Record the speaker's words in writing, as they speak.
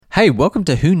Hey, welcome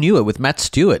to Who Knew It with Matt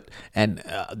Stewart. And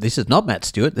this is not Matt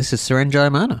Stewart, this is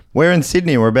Saranjay Mana. We're in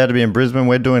Sydney. We're about to be in Brisbane.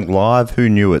 We're doing live Who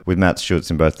Knew It with Matt Stewart's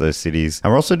in both those cities.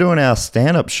 And we're also doing our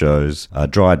stand-up shows,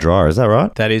 Dry, is that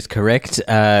right? That is correct.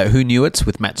 Who Knew It's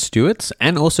with Matt Stewart's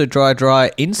and also Dry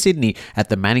in Sydney at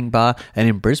the Manning Bar and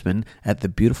in Brisbane at the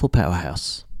beautiful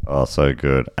Powerhouse. Oh, so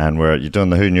good. And you're doing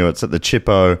the Who Knew It's at the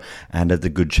Chippo and at the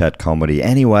Good Chat Comedy.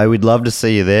 Anyway, we'd love to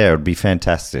see you there. It'd be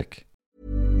fantastic.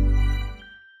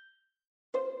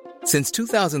 Since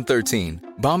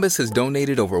 2013, Bombas has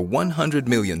donated over 100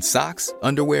 million socks,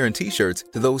 underwear, and T-shirts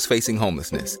to those facing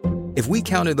homelessness. If we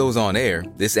counted those on air,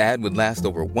 this ad would last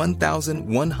over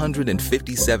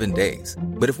 1,157 days.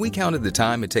 But if we counted the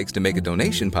time it takes to make a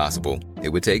donation possible, it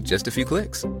would take just a few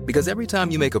clicks. Because every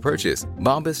time you make a purchase,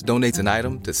 Bombas donates an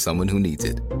item to someone who needs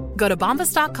it. Go to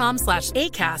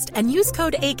bombas.com/ACAST and use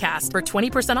code ACAST for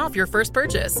 20% off your first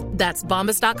purchase. That's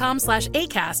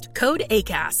bombas.com/ACAST, code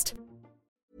ACAST.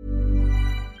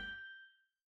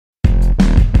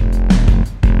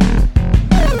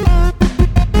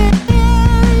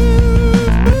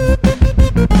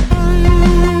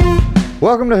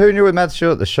 Welcome to Who Knew with Matt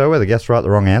Stewart, the show where the guests write the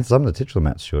wrong answers. I'm the titular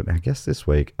Matt Stewart. Our guests this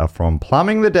week are from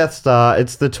Plumbing the Death Star.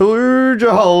 It's the two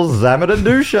Joels, Zammit and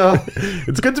Duscher.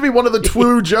 It's good to be one of the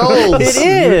two Joels. It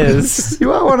is.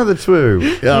 You are one of the two.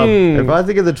 If I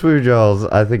think of the two Joels,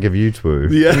 I think of you two.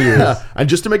 Yeah. And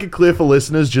just to make it clear for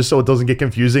listeners, just so it doesn't get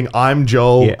confusing, I'm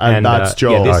Joel and that's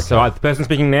Joel. Yeah, so the person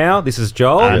speaking now, this is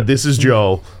Joel. And this is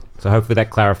Joel. So hopefully that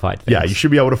clarified things. Yeah, you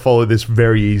should be able to follow this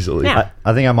very easily. Yeah.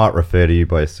 I think I might refer to you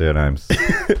by your surnames.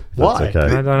 Why? Okay. I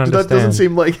don't understand. That doesn't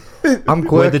seem like... I'm We're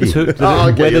quirky. the two, Oh,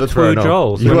 okay, we're the that's two fair enough.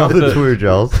 Joels. You We're are not the two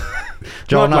Joels.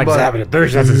 Joel not like number... Zammit and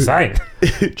Duscher, that's insane.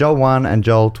 Joel 1 and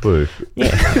Joel 2.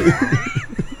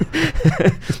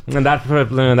 And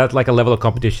that's like a level of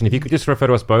competition. If you could just refer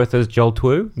to us both as Joel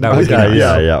 2, that would be Okay,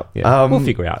 nice. yeah. We'll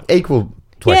figure out. Equal...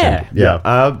 Yeah.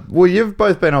 Well, you've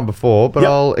both been on before, but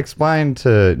I'll explain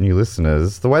to new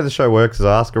listeners. The way the show works is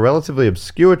I ask a relatively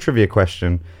obscure trivia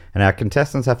question, and our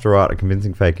contestants have to write a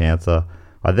convincing fake answer.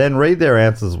 I then read their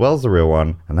answers as well as the real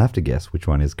one, and they have to guess which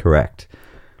one is correct.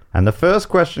 And the first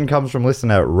question comes from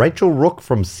listener Rachel Rook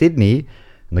from Sydney,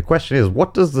 and the question is,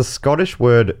 what does the Scottish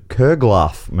word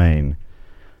Kerglaff mean?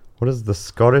 What does the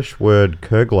Scottish word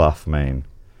Kerglaff mean?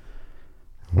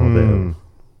 While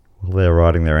they're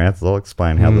writing their answers, I'll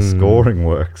explain how the scoring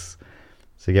works.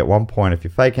 So you get 1 point if your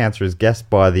fake answer is guessed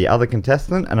by the other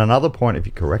contestant, and another point if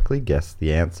you correctly guess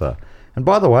the answer. And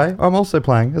by the way, I'm also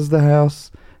playing as the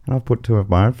house, and I've put two of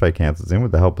my own fake answers in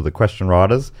with the help of the question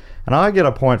writers, and I get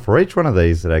a point for each one of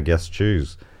these that our guests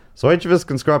choose. So each of us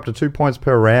can score up to 2 points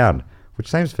per round, which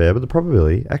seems fair, but the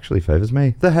probability actually favours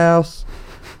me, the house,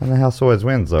 and the house always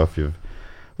wins. So if you've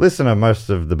listened to most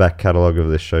of the back catalogue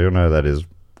of this show, you'll know that is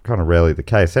kind of rarely the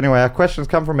case. Anyway, our questions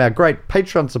come from our great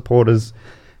Patreon supporters,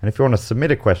 and if you want to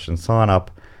submit a question, sign up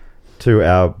to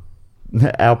our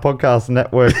podcast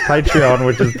network Patreon,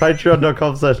 which is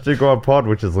patreon.com/2GoOnPod,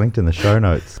 which is linked in the show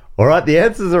notes. All right, the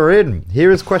answers are in.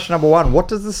 Here is question number 1. What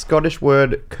does the Scottish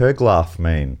word Kerglaff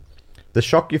mean? The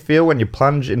shock you feel when you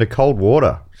plunge into cold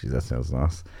water. Jeez, that sounds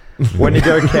nice. When you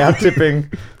go cow tipping,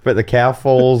 but the cow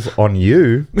falls on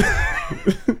you.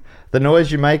 The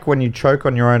noise you make when you choke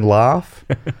on your own laugh.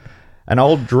 An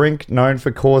old drink known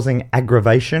for causing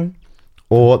aggravation.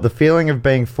 Or the feeling of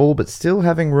being full but still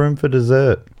having room for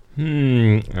dessert.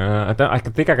 I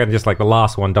think I can just like the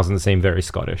last one doesn't seem very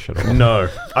Scottish at all. No.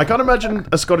 I can't imagine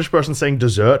a Scottish person saying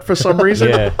dessert for some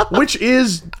reason, which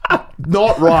is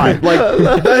not right. Like,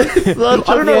 I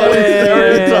don't know what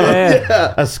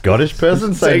Yeah. A Scottish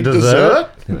person saying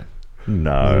dessert?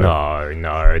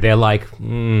 No. They're like,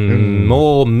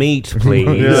 more meat,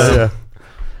 please. Yeah.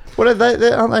 What are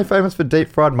they? Aren't they famous for deep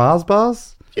fried Mars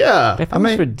bars? Yeah. They're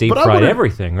famous for deep but I fried wouldn't-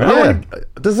 everything, right? Yeah.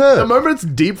 Dessert. The moment it's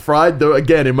deep fried, though,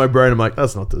 again, in my brain, I'm like,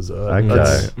 that's not dessert. Okay.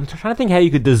 That's- I'm trying to think how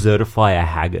you could desertify a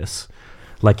haggis.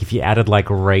 Like if you added like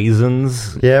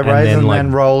raisins. Yeah, raisin, like,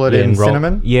 and roll it in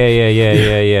cinnamon.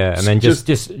 Yeah. And then just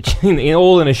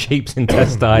all in a sheep's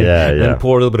intestine. And then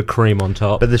pour a little bit of cream on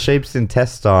top. But the sheep's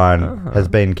intestine has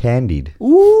been candied.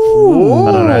 Ooh.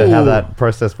 I don't know how that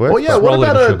process works. Well, yeah, Just what roll it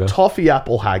in about a sugar. toffee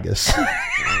apple haggis?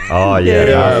 Oh, yeah.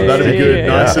 Yeah, that'd be good. yeah.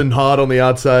 Nice and hard on the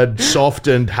outside, soft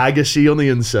and haggisy on the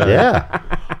inside. Yeah.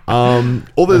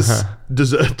 All this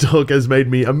dessert talk has made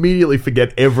me immediately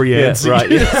forget every answer.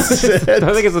 right. you Yeah. said.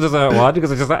 I think it's a dessert one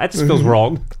because it just feels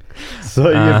wrong. So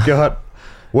you've got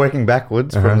Working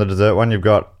backwards from the dessert one, you've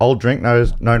got old drink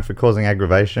known for causing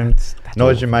aggravation.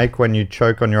 Noise you make when you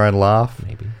choke on your own laugh.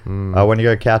 Maybe. When you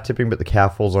go cow tipping, but the cow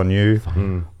falls on you.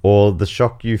 Or the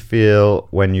shock you feel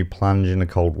when you plunge into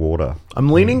cold water. I'm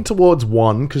leaning towards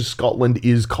one because Scotland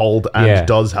is cold and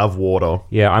does have water.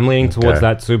 Yeah, I'm leaning towards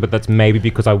that too, but that's maybe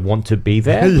because I want to be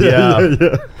there.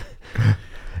 Yeah.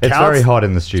 It's very hot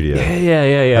in the studio.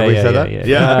 Yeah. Have we said that?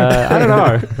 Yeah. I don't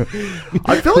know.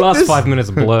 I feel like Last 5 minutes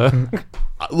a blur.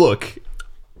 Look,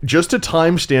 just to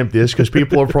timestamp this, because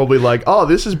people are probably like, oh,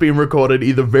 this has been recorded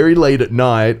either very late at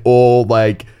night or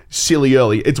like silly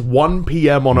early. It's 1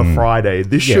 p.m. on a Friday.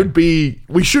 We should be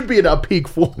at our peak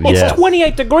form. It's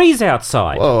 28 degrees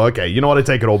outside. Oh, okay. You know what? I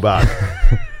take it all back.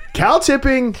 Cow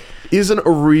tipping isn't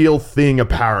a real thing,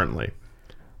 apparently.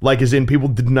 Like, as in, people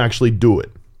didn't actually do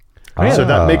it. So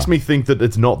that makes me think that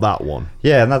it's not that one.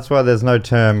 Yeah, and that's why there's no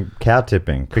term cow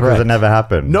tipping, because it never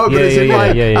happened. No, but it's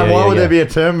and why would there be a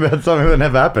term about something that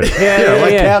never happened?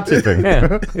 Cow tipping.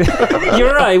 Yeah.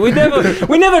 You're right. We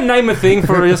never name a thing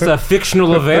for just a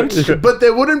fictional event. But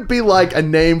there wouldn't be like a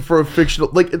name for a fictional,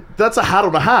 like, that's a hat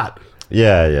on a hat.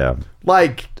 Yeah.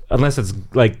 Like, unless it's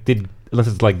like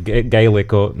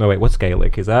Gaelic or no wait, what's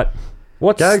Gaelic? Is that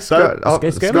what's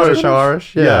Scottish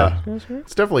Irish? Yeah.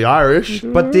 It's definitely Irish.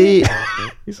 But the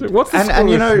what's the and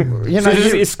you know so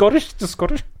is Scottish just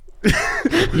Scottish?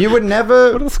 You would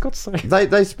never. What do the Scots say?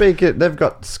 They speak it. They've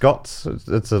got Scots.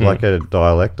 It's like a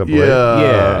dialect, I believe.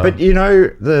 Yeah. But you know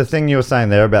the thing you were saying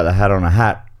there about the hat on a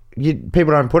hat.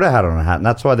 People don't put a hat on a hat, and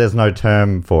that's why there's no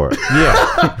term for it.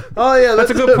 Yeah. Oh yeah,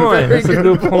 that's a good point. That's a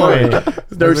good point.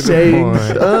 There's no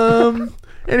sayings.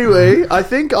 Anyway, I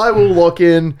think I will lock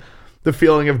in the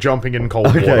feeling of jumping in cold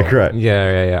water. Okay, great.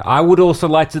 Yeah. I would also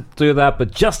like to do that,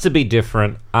 but just to be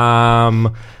different.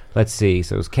 Let's see.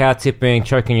 So it was cow tipping,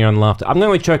 choking your own laughter. I'm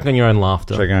going with choking on your own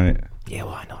laughter. Choking on it. Yeah,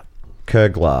 why not?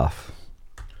 Kurg laugh.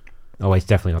 Oh, it's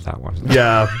definitely not that one.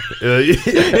 Yeah.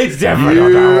 It's definitely not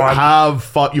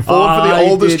that one. You've fallen for the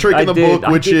oldest trick in the book,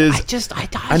 which is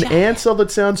an answer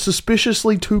that sounds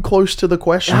suspiciously too close to the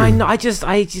question. I know. I just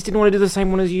didn't want to do the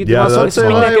same one as you did. Yeah, What do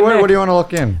you want to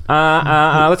lock in?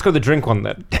 Let's go the drink one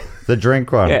then. The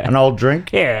drink one. Yeah. An old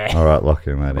drink? Yeah. All right, lock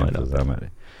in that in for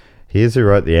Zammit. Here's who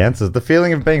wrote the answers. The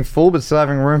feeling of being full but still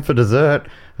having room for dessert.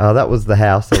 That was the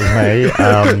house. That was me.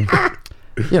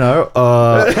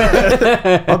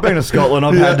 I've been to Scotland.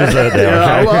 I've had dessert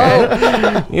there.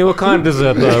 Okay? Yeah, what kind of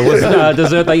dessert though? Was it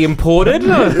dessert they imported?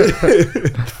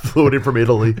 Flew in from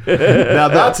Italy. Now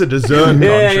that's a dessert country.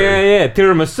 Yeah.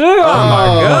 Tiramisu. Oh my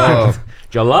god.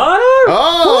 Gelato.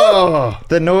 Oh.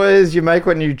 The noise you make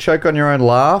when you choke on your own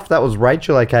laugh. That was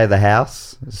Rachel, aka the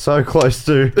house. So close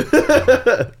to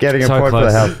getting a point for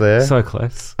the house there. So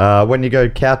close. When you go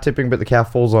cow tipping, but the cow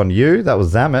falls on you. That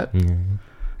was Zammit.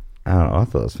 I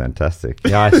thought it was fantastic.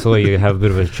 Yeah, I saw you have a bit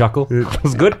of a chuckle. It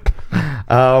was good.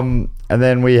 And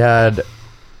then we had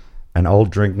an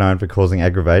old drink known for causing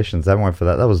aggravations. That went for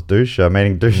that. That was Duscher,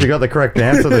 meaning Duscher got the correct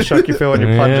answer. The shock you feel when you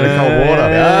plunge into cold water.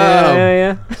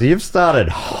 Yeah. So you've started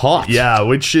hot. Yeah,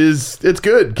 which is, it's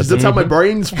good because that's how my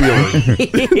brain's feeling.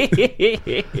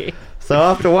 So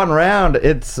after one round,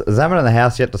 it's Zammit in the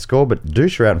house yet to score, but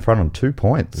Duscher out in front on 2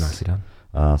 points. Nicely done.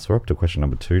 So we're up to question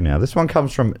number 2 now. This one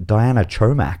comes from Diana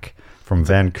Chomak from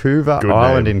Vancouver Good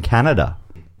Island name. in Canada.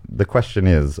 The question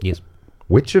is, Yes.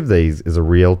 which of these is a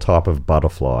real type of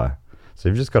butterfly? So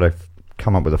you've just got to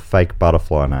come up with a fake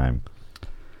butterfly name.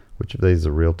 Which of these is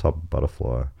a real type of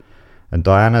butterfly? And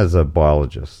Diana is a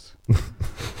biologist.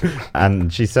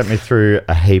 And she sent me through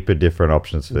a heap of different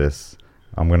options for this.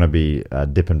 I'm going to be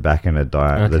dipping back into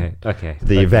Diana. Okay.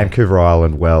 The Vancouver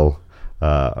Island well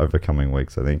over coming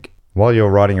weeks, I think. While you're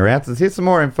writing your answers, here's some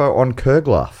more info on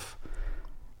Kurgluff.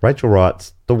 Rachel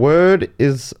writes, the word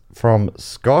is from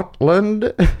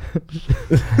Scotland.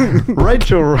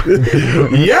 Rachel.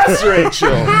 Yes, Rachel.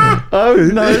 Oh,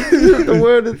 no. The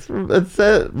word is from...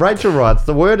 Rachel writes,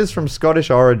 the word is from Scottish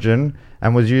origin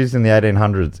and was used in the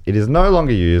 1800s. It is no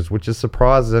longer used, which is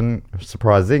surprising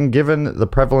given the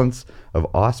prevalence of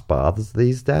ice baths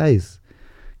these days.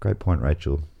 Great point,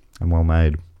 Rachel. And well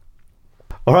made.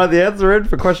 All right, the answer in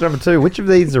for question number 2. Which of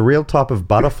these is a real type of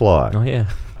butterfly? Oh, yeah.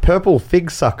 Purple fig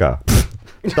sucker,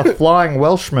 the flying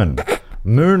Welshman,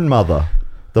 moon mother,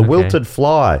 the wilted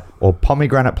fly, or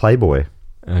pomegranate playboy?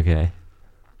 Okay.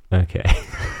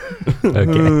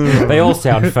 They all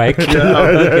sound fake.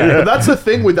 Yeah, that's the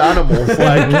thing with animals.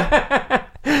 Like,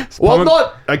 Well,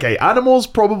 not okay. Animals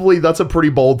probably that's a pretty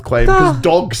bold claim because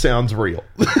dog sounds real.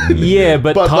 Yeah,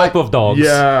 but type like, of dogs.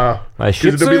 Yeah, Like Shih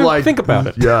it'd be Tzu? like Think about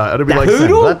it. Yeah, it'd be like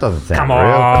Poodle? That doesn't sound Come real.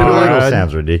 on. Poodle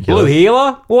sounds ridiculous. Blue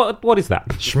healer? What is that?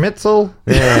 Schmitzel?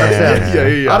 That sounds-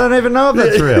 yeah. I don't even know if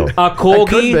that's real. A corgi?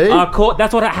 could be.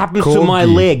 That's what happens to Corgi. my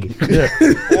leg.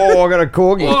 Oh, I got a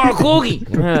corgi. Oh,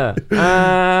 corgi.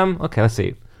 Yeah. Okay, let's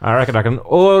see. I reckon I can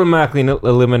automatically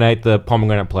eliminate the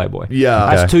pomegranate playboy. Yeah.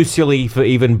 That's Okay. too silly for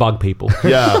even bug people.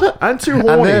 Yeah, and too And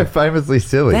horny. they're famously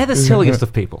silly. They're the silliest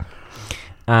of people.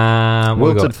 What we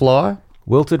Wilted got? fly,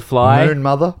 Wilted fly. moon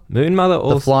mother, Moon mother. the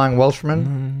Also, flying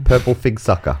Welshman, purple fig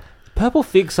sucker. purple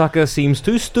fig sucker seems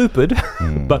too stupid,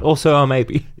 but also a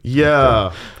maybe.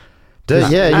 Yeah.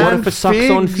 Yeah, you What want if it sucks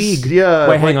on fig? Yeah.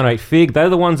 Wait, hang on, wait. Fig. They're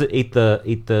the ones that eat the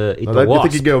You're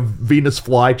wasp. thinking of Venus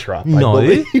flytrap. I No,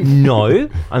 believe. no.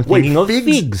 I'm Wait, thinking of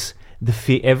figs?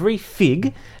 figs. Every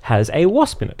fig has a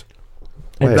wasp in it.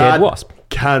 A Wait. dead That wasp.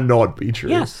 cannot be true.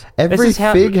 Yes. Every This is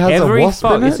how- fig has a every wasp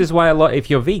in This it? is why if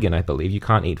you're vegan, I believe, you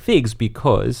can't eat figs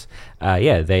because,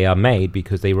 they are made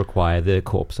because they require the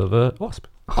corpse of a wasp.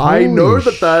 I know Holy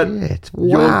that shit.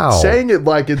 Wow. you're saying it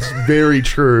like it's very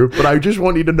true, but I just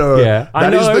want you to know Yeah, I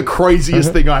that is know. the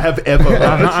craziest thing I have ever heard.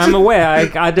 I'm aware.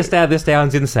 I understand this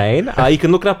sounds insane. You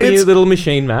can look it up in your little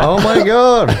machine, Matt. Oh my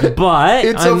god. But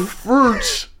It's a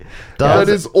fruit Does that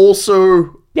is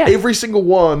also Yeah. every single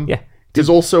one Yeah. is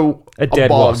also a dead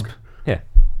bug. wasp. Yeah.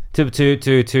 To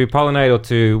pollinate or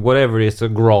to whatever it is to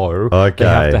grow, Okay. they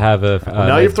have to have a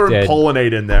Now you've thrown dead,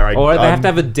 pollinate in there. or they have to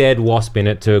have a dead wasp in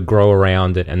it to grow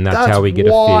around it, and that's how we get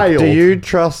a wild. fig. Do you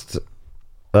trust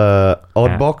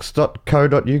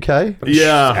oddbox.co.uk?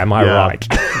 Yeah. Am I right?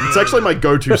 It's actually my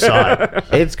go-to site.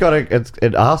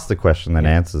 It asks the question, then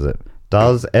answers it.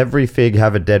 Does every fig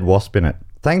have a dead wasp in it?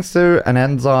 Thanks to an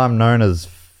enzyme known as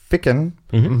ficin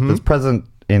that's present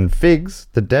in figs,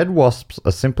 the dead wasps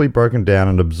are simply broken down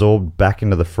and absorbed back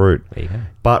into the fruit. There you go.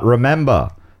 But remember,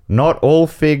 not all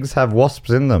figs have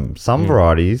wasps in them. Some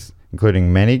varieties,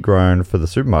 including many grown for the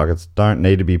supermarkets, don't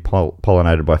need to be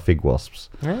pollinated by fig wasps.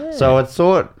 So it's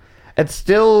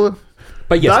still...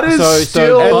 But yes, That is so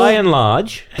still- by and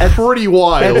large, Pretty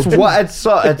wild.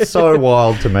 It's so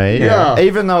wild to me. Yeah.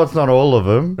 Even though it's not all of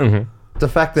them, the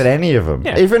fact that any of them,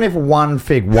 Yeah. even if one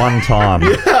fig one time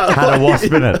had a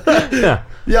wasp in it.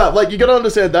 Yeah, like you gotta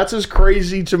understand, that's as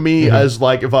crazy to me as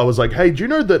like if I was like, hey, do you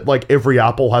know that like every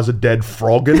apple has a dead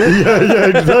frog in it? yeah,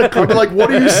 exactly. I'd be like,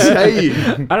 what are you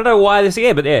saying? I don't know why this.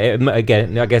 Yeah, but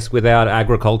again, I guess without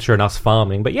agriculture and us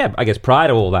farming, but yeah, I guess prior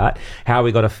to all that, how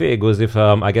we got a fig was if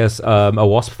a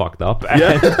wasp fucked up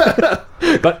and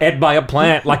got ate by a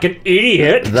plant like an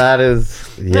idiot. That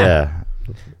is,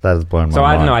 that has blown my So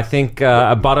mind. I don't know. I think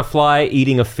a butterfly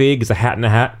eating a fig is a hat in a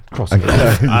hat. Crossing it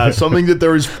off. Something that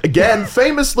there is again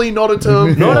famously not a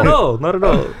term. Not at all. Not at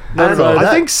all. And all.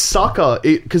 I think sucker,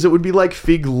 because it would be like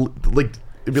fig, like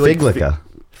it'd be Fig like liquor.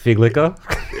 Fig liquor.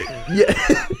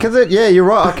 Because you're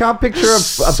right. I can't picture a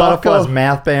Sucker. butterfly's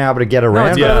mouth being able to get No, around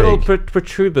it's a got a little fig.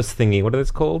 protrubus thingy. What are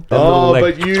those called? That Oh, little,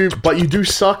 like- but you do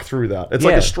suck through that. It's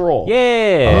like Yeah. a straw.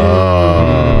 Yeah.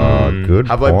 Oh, good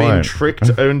Have point. I been tricked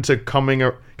into coming?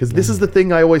 Because this is the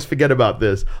thing I always forget about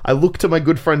this. I look to my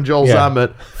good friend Joel Yeah.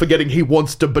 Zammit, forgetting he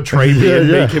wants to betray me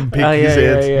and make him pick his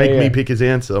answer. Make me pick his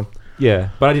answer. Yeah,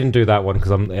 but I didn't do that one because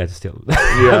I'm still.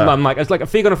 Yeah. I'm like, it's like a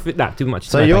fig on a fig. Nah, too much.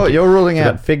 So No, thank you. you're ruling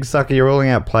out fig sucker, you're ruling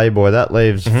out playboy. That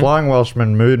leaves flying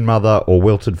Welshman, moon mother, or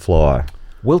wilted fly.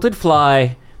 Wilted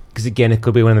fly, because again, it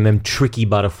could be one of them tricky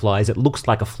butterflies. It looks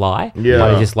like a fly. Yeah.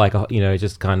 But it's just like,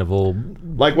 just kind of all.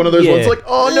 Like one of those Yeah. ones like,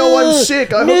 oh no, I'm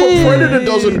sick. I hope a predator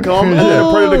doesn't come. And then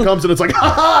a predator comes and it's like, ha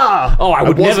ha! Oh, I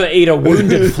would never eat a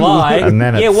wounded fly. And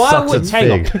then it why sucks would. its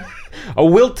Hang fig. on. A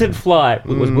wilted fly.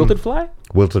 Was wilted fly?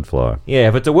 Wilted fly. Yeah,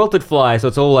 if it's a wilted fly, so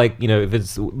it's all like, if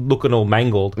it's looking all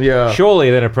mangled. Yeah. Surely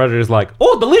then a predator's like,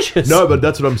 oh, delicious. No, but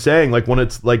that's what I'm saying. Like when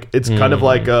it's like, it's kind of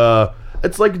like,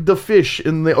 it's like the fish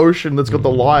in the ocean that's got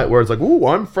the light where it's like, ooh,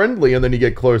 I'm friendly. And then you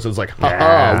get close and it's like,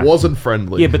 haha, wasn't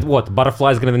friendly. Yeah, but what? The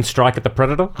butterfly's going to then strike at the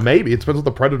predator? Maybe. It depends what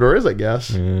the predator is, I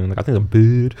guess. Like, I think a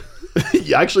bird.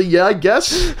 Actually, yeah, I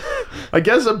guess. I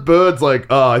guess a bird's like,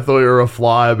 oh, I thought you were a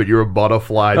fly, but you're a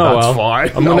butterfly. Oh, That's well. fine.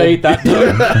 I'm going to eat that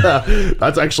too.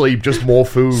 That's actually just more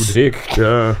food. Sick.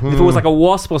 Yeah. If it was like a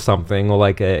wasp or something, or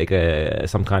like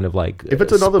some kind of like If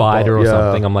it's another spider bug, or yeah.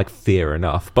 something, I'm like, fair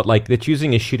enough. But like they're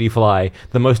choosing a shitty fly,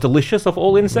 the most delicious of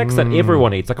all insects that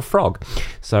everyone eats, like a frog.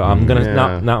 So I'm gonna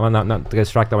Yeah. not to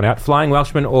strike that one out. Flying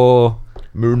Welshman or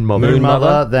Moon mother. Moon mother?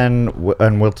 mother, then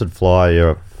and wilted fly,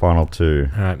 your final two.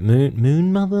 all right,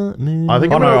 moon mother, moon. I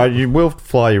think Oh I'm no, gonna- you will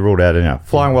fly, you ruled out, didn't you?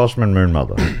 Flying Welshman, moon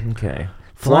mother. Okay.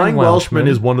 Flying Welshman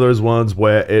is one of those ones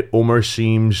where it almost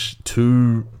seems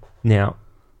too Now.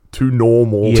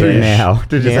 normal. Yeah. Too now.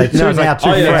 Did you say too it's now, like, too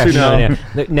oh, yeah, fresh?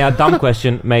 too now. Now, dumb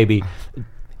question, maybe.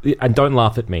 And don't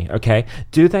laugh at me, okay?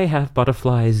 Do they have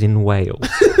butterflies in Wales?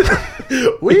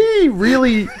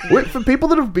 For people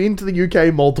that have been to the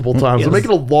UK multiple times, Yes. we're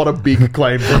making a lot of big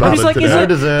claims about just it like, today. is No it-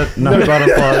 dessert, no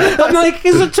butterflies. I'm like,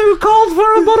 is it too cold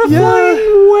for a butterfly Yeah.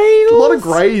 in Wales? A lot of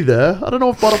grey there. I don't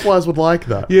know if butterflies would like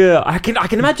that. Yeah, I can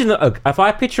imagine that. If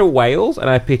I picture whales and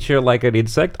I picture like an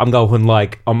insect, I'm going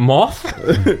like a moth.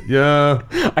 Yeah.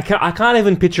 I can't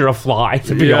even picture a fly,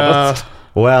 to be honest.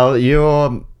 Well,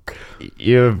 you've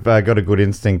got a good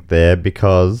instinct there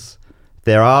because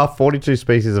there are 42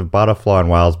 species of butterfly in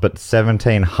Wales, but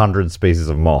 1,700 species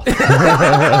of moth.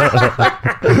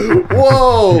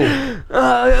 Whoa.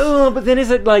 But then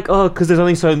is it like, because there's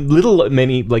only so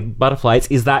many like butterflies,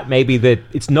 is that maybe that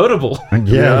it's notable?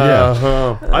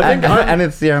 Yeah. I think And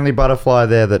it's the only butterfly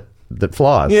there that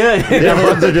flies. Yeah. The other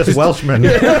ones are just Welshmen.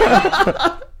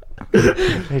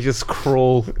 They just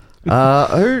crawl.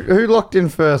 Who locked in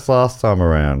first last time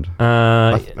around?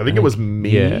 I think it was me.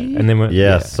 Yeah, and then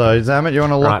Yes. So, Zammit, you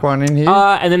want to lock Right. one in here?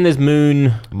 And then there's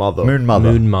Moon Mother. Moon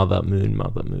Mother.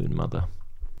 Mother.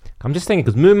 I'm just thinking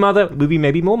because Moon Mother would be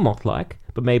maybe more moth-like,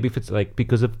 but maybe if it's like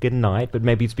because of good night, but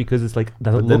maybe it's because it's like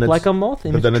doesn't then look it's- like a moth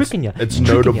and But it's then tricking you. it's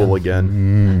tricking notable you.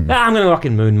 again. I'm gonna lock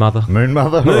in Moon Mother. Moon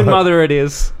Mother? Moon Mother it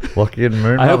is. Lock in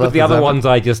Moon I Mother. hope that the for other Zammit. ones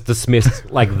I just dismissed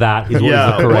like that is what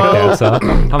Yeah, is the correct well,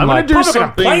 answer. I'm like, do "Probably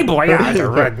something- Playboy.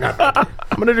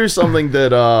 I'm going to do something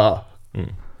that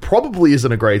probably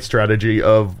isn't a great strategy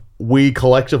of we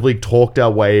collectively talked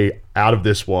our way out of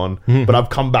this one, but I've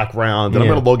come back round and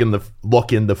Yeah. I'm going to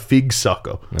lock in the fig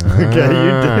sucker. Okay,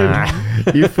 you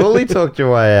did. You fully talked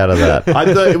your way out of that.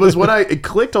 I thought it was when it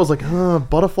clicked, I was like,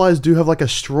 butterflies do have like a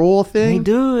straw thing. They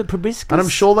do, proboscis. And I'm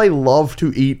sure they love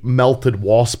to eat melted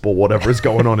wasp or whatever is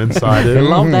going on inside They it.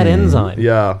 love that enzyme.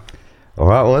 Yeah. All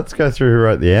right, well, let's go through who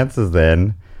wrote the answers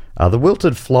then. The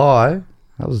wilted fly,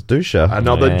 that was Duscher.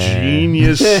 Another Yeah.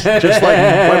 genius. Just like,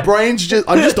 my brain's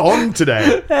I'm just on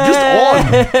today. Just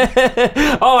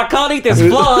on. Oh, I can't eat this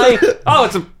fly. Oh,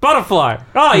 it's a butterfly.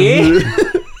 Oh, yeah.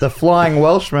 The flying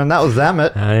Welshman, that was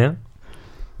Zammit. Oh, yeah.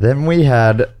 Then we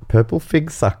had purple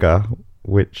fig sucker,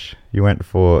 which you went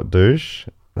for Douche.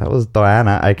 That was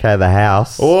Diana, aka the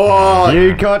house. Oh,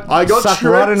 I got sucked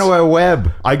right tricked. into her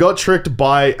web. I got tricked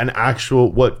by an actual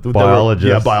Biologist.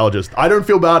 Yeah, biologist. I don't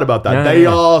feel bad about that. No, They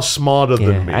no. are smarter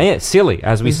than me. Yeah, silly,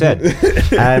 as we said.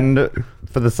 And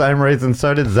for the same reason,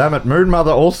 so did Zammit. Moon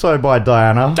Mother, also by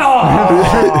Diana.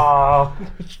 Oh.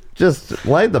 Just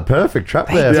laid the perfect trap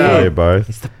there did. for you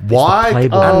both. Why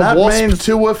And that wasp means-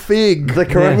 to a fig? The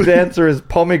correct answer is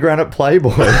pomegranate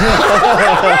Playboy.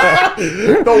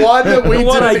 The one that we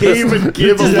What I didn't just- even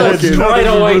give a Just look in. straight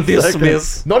Not away even a second.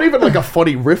 dismiss. Not even like a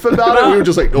funny riff about it. We were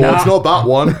just like, no, it's not that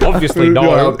one. Obviously not.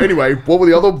 Yeah, anyway, what were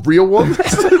the other real ones?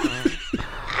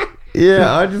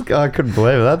 Yeah, I couldn't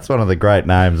believe it. That's one of the great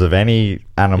names of any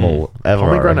animal ever. I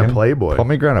Pomegranate reckon. Playboy.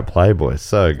 Pomegranate Playboy,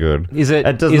 so good. Is it-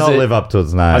 It does is not it- live up to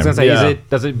its name. I was gonna say, Yeah.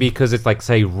 does it because it's like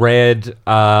say red,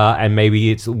 and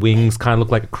maybe its wings kind of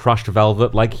look like crushed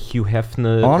velvet, like Hugh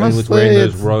Hefner when he was wearing those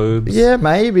it's- robes? Yeah,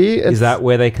 maybe. Is that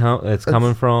where it's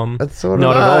coming from? it's sort of-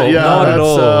 not at all. yeah, not at that's,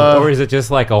 all. Or is it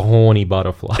just like a horny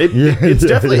butterfly? It's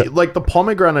definitely like the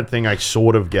pomegranate thing. I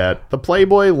sort of get the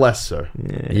Playboy less so.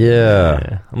 Yeah.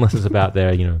 Yeah, unless it's about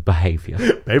their behavior.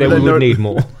 Maybe Then they we would don't- need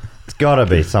more. It's got to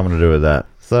be something to do with that.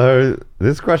 So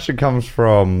this question comes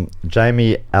from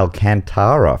Jamie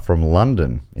Alcantara from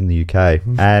London in the UK.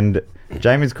 And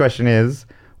Jamie's question is,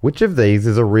 which of these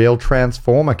is a real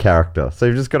Transformer character? So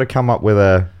you've just got to come up with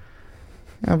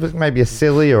maybe a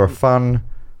silly or a fun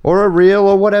or a real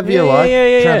or whatever you like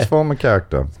yeah. Transformer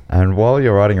character. And while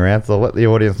you're writing your answer, I'll let the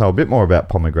audience know a bit more about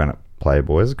pomegranate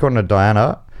Playboys. According to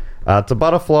Diana, it's a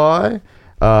butterfly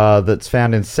that's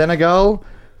found in Senegal,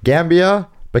 Gambia,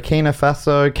 Burkina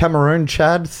Faso, Cameroon,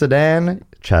 Chad, Sudan.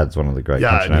 Chad's one of the great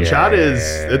Yeah, continents. Chad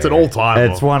it's an all-time.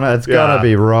 It's one. It's gotta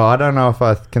be raw. I don't know if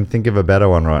I can think of a better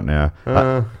one right now.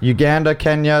 Uganda,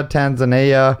 Kenya,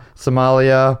 Tanzania,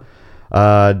 Somalia,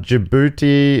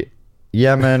 Djibouti,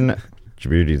 Yemen.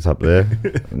 Djibouti's up there.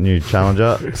 New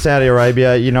challenger. Saudi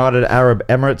Arabia, United Arab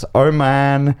Emirates,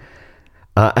 Oman,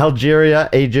 Algeria,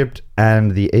 Egypt,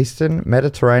 and the Eastern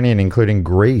Mediterranean, including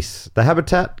Greece. The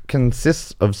habitat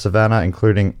consists of savanna,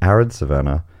 including arid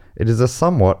savanna. It is a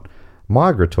somewhat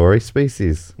migratory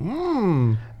species.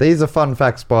 These are fun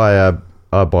facts by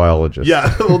a biologist.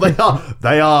 Yeah, well,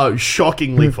 they are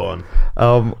shockingly fun.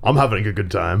 I'm having a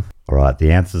good time. All right,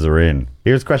 the answers are in.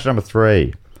 Here's question number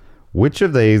 3. Which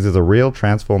of these is a real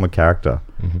Transformer character?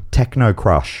 Techno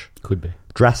Crush, Could be.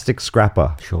 Drastic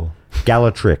Scrapper, Sure.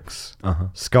 Galatrix,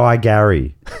 Sky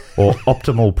Gary, or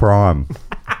Optimal Prime.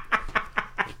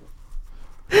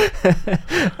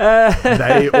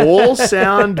 They all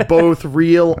sound both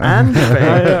real and fake.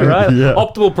 Right? Yeah.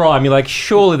 Optimal Prime, you're like,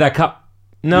 surely that cup.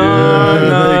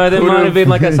 No, there might have been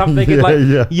like something.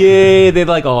 They're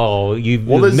like, oh, you've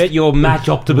met your match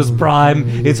Optimus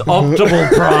Prime. It's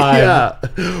Optimal Prime. Yeah.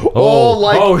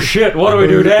 Oh shit, what do we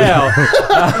do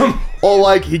now? Or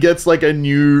like he gets like a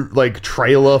new like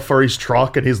trailer for his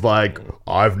truck and he's like,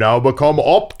 I've now become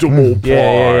Optimal Prime.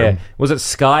 Yeah. Was it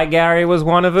Sky Gary was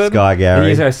one of them? Sky Gary. And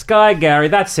you say, Sky Gary,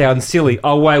 that sounds silly.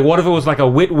 Oh wait, what if it was like a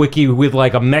Witwicky with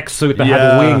like a mech suit that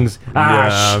had wings?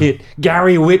 Shit.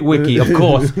 Gary Witwicky, of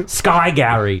course. Sky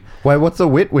Gary. Wait, what's a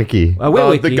Witwicky? A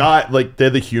Witwicky. The guy, like, they're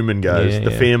the human guys. Yeah,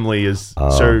 the yeah. family is...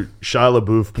 So Shia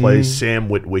LaBeouf plays Sam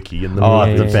Witwicky in the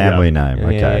movie. The family name.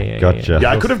 Okay, gotcha.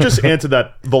 Yeah, I could have just answered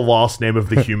that the last name of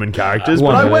the human characters,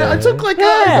 but One- I took like a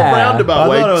I roundabout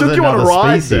way. thought it was Took you on a another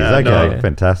ride species. there. Okay, No. Yeah.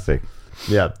 fantastic.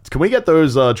 Yeah. Can we get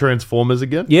those Transformers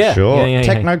again? Yeah. Sure. Yeah.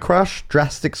 Techno Crush,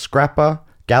 Drastic Scrapper,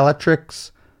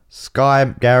 Galatrix,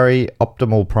 Sky Gary,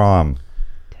 Optimal Prime.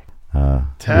 You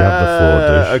have the floor,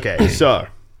 Dush. Okay, so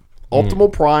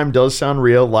Optimal Prime does sound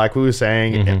real, like we were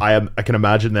saying. I can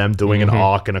imagine them doing an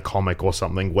arc in a comic or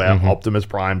something where Optimus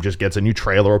Prime just gets a new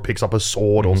trailer or picks up a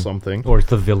sword or something, Or it's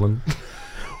the villain.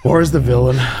 or is the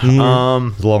villain. His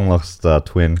long lost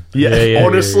twin. Yeah,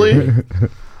 honestly,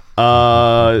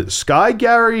 Sky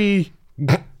Gary,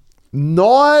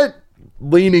 not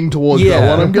leaning towards that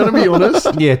one. I'm gonna be honest.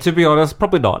 Yeah, to be honest,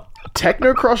 probably not.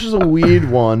 Techno Crush is a weird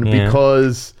one Yeah.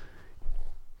 because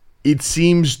it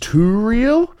seems too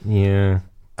real Yeah.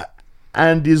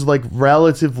 and is like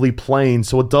relatively plain.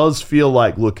 So it does feel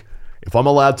like, look, if I'm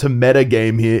allowed to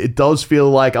metagame here, it does feel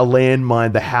like a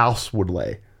landmine the house would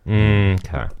lay.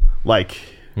 Okay. Like,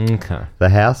 Okay. The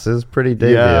house is pretty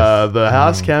devious. yeah, the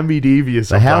house can be devious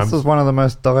The sometimes. house is one of the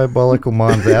most diabolical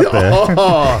minds out there.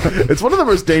 Oh, it's one of the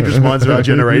most dangerous minds of our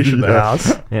generation, the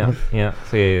house. Yeah. Yeah.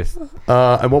 So yes.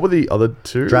 And what were the other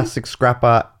two? Drastic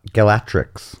Scrapper,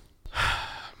 Galatrix.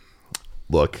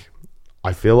 Look,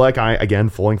 I feel like again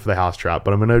falling for the house trap,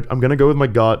 but I'm gonna go with my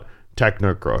gut.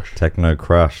 Techno Crush. Techno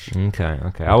Crush.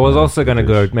 Okay. I was also going to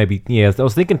go maybe. Yeah. I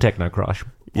was thinking Techno Crush.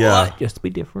 Yeah. But just to be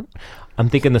different, I'm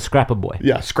thinking the Scrapper Boy.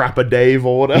 Yeah, Scrapper Dave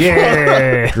or whatever.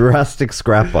 Yeah. Drastic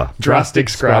Scrapper. Drastic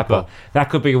Scrapper. That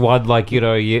could be one like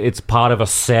it's part of a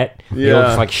set. Yeah. You know,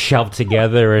 it's like shoved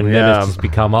together, and then Yeah. it's just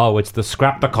become it's the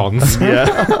Scrapticons.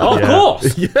 Yeah. Of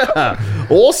course. Yeah.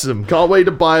 Awesome. Can't wait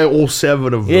to buy all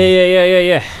 7 of them.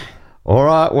 Yeah. All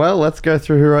right, well, let's go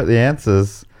through who wrote the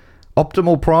answers.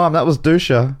 Optimal Prime, that was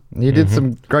Duscher. You did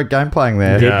some great game playing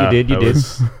there. You did.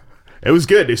 It was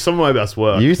good. It's some of my best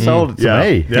work. You sold it to Yeah.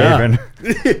 me, Yeah. even.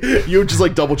 You were just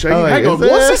like double checking. Oh, Hang on, is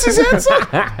what's it? this his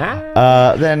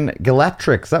answer? Then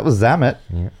Galatrix, that was Zammit.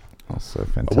 Yeah. Also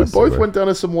fantastic. We both work. went down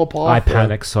a similar path. I there.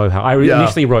 panicked so hard. I Yeah.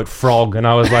 initially wrote frog, and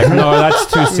I was like, no, that's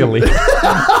too silly.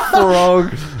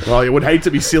 Frog. Well, you would hate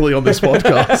to be silly on this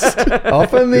podcast.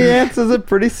 Often the answers are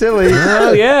pretty silly.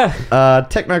 Oh yeah.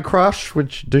 Techno Crush,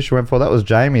 which Duscher went for, that was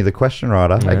Jamie, the question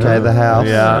writer. Okay, the house.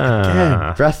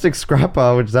 Yeah. Drastic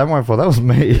Scrapper, which Zam went for, that was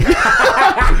me.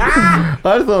 I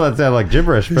just thought that sounded like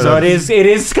gibberish. But So it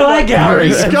is Sky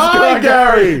Gary. Sky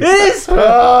Gary! It is.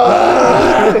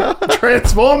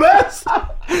 Transformers!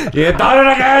 You done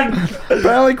it again.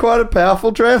 apparently quite a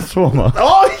powerful transformer.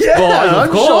 Oh, yeah! Boy, I'm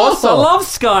of course, sure. I love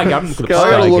Sky Gary. I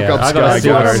gotta look up I gotta Sky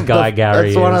see what Gary. Sky Gary That's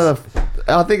is. one of the.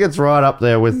 I think it's right up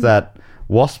there with that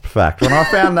Wasp fact. When I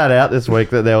found that out this week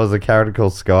that there was a character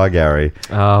called Sky Gary,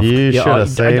 you should have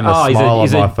seen the smile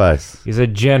on my face. He's a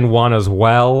Gen 1 as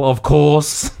well, of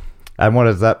course. And what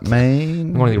does that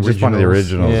mean? One of the Just one of the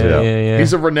originals, yeah.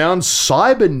 He's a renowned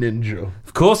cyber ninja.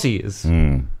 Of course he is.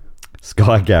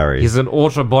 Sky Gary. He's an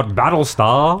Autobot battle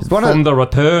star one of- from the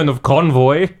return of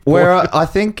Convoy. Where I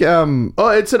think Oh,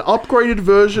 it's an upgraded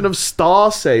version of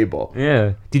Star Saber.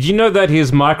 Yeah. Did you know that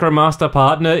his Micromaster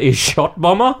partner is Shot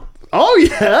Bomber? Oh,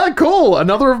 yeah, cool.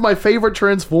 Another of my favorite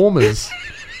Transformers.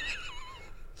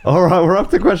 all right, we're up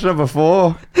to question number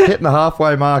 4. Hitting the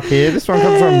halfway mark here. This one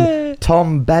comes from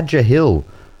Tom Badger Hill.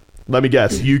 Let me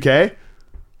guess, UK?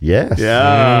 Yes.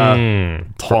 Yeah.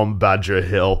 Tom Badger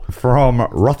Hill. From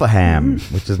Rotherham,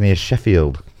 which is near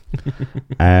Sheffield.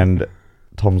 And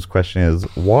Tom's question is,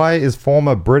 why is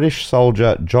former British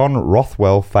soldier John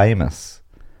Rothwell famous?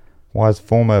 Why is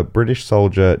former British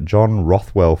soldier John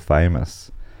Rothwell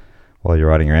famous? While you're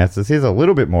writing your answers, here's a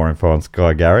little bit more info on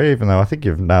Sky Gary, even though I think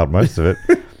you've nailed most of it.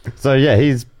 So yeah,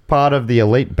 he's part of the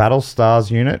elite Battle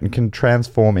Stars unit and can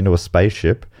transform into a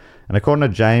spaceship. And according to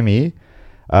Jamie,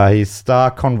 He's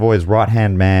Star Convoy's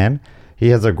right-hand man. He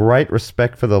has a great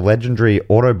respect for the legendary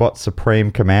Autobot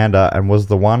Supreme Commander and was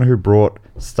the one who brought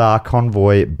Star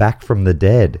Convoy back from the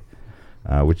dead.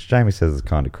 Which Jamie says is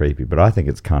kind of creepy, but I think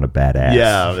it's kind of badass.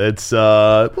 Yeah, it's,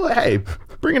 well, hey,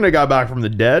 bringing a guy back from the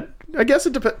dead, I guess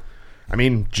it depends. I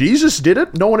mean, Jesus did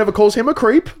it. No one ever calls him a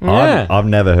creep. Yeah. I've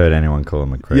never heard anyone call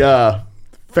him a creep. Yeah,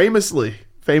 famously,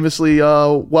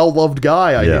 well-loved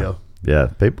guy, I hear. Yeah,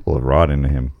 people are right into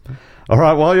him. All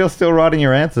right, while you're still writing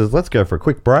your answers, let's go for a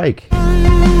quick break.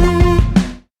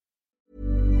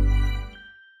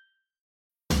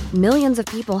 Millions of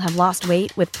people have lost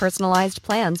weight with personalized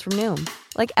plans from Noom.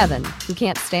 Like Evan, who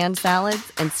can't stand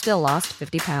salads and still lost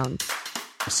 50 pounds.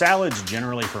 Salads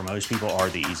generally for most people are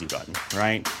the easy button,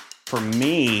 right? For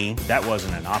me, that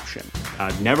wasn't an option.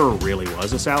 I never really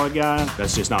was a salad guy.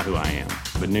 That's just not who I am.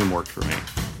 But Noom worked for me.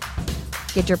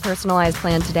 Get your personalized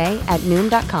plan today at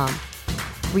Noom.com.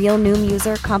 Real Noom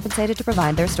user compensated to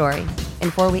provide their story.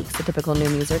 In 4 weeks, the typical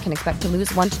Noom user can expect to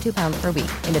lose 1 to 2 pounds per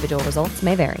week. Individual results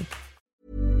may vary.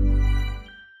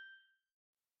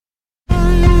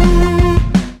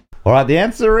 All right, the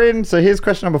answers are in. So here's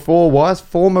question number 4. Why is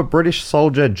former British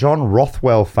soldier John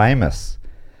Rothwell famous?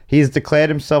 He has declared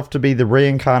himself to be the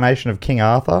reincarnation of King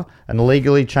Arthur and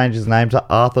legally changed his name to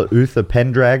Arthur Uther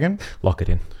Pendragon. Lock it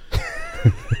in.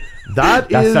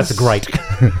 That's great.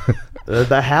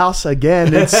 The house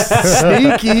again. It's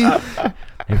sneaky.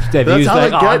 They've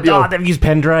used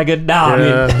Pendragon. No,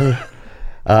 I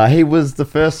mean, He was the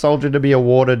first soldier to be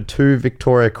awarded 2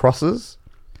 Victoria Crosses.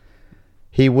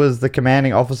 He was the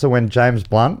commanding officer when James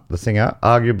Blunt, the singer,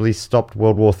 arguably stopped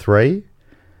World War III.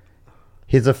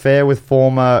 His affair with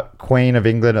former Queen of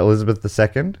England Elizabeth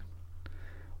II.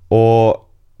 Or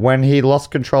when he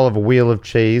lost control of a wheel of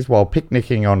cheese while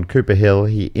picnicking on Cooper Hill,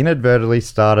 he inadvertently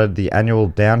started the annual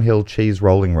downhill cheese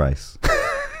rolling race.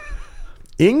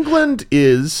 England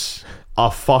is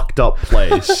a fucked up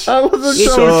place. I wasn't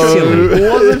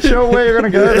sure where you're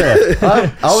going to go there.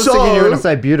 I was thinking you were going to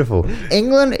say beautiful.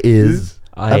 England is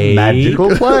a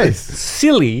magical place.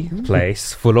 Silly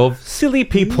place full of silly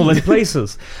people and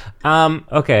places.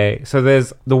 Okay, so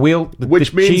there's the wheel, the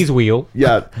cheese wheel.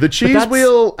 Yeah, the cheese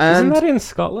wheel, and isn't that in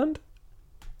Scotland?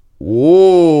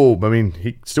 Whoa! I mean,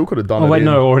 he still could have done it. Oh wait,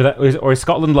 no, or is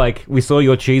Scotland like we saw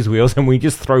your cheese wheels and we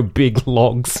just throw big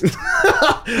logs,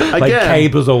 like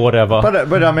cables or whatever.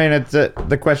 But I mean, it's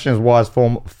the question is why is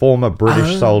former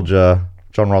British soldier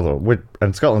John Rothwell,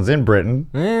 and Scotland's in Britain,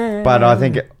 but I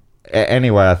think.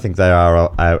 Anyway, I think they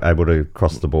are able to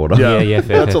cross the border. Yeah,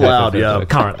 fair, that's allowed. Yeah,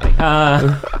 currently.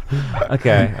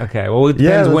 Okay. Well, it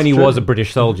depends when he was a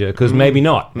British soldier, because maybe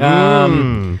not.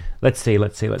 Let's see.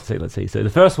 So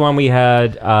the first one we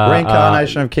had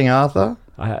reincarnation of King Arthur.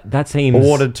 That seems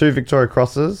awarded 2 Victoria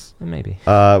Crosses. Maybe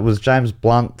was James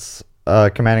Blunt's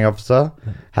commanding officer,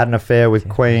 had an affair with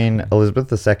Queen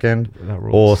Elizabeth II,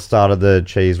 or started the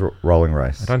cheese rolling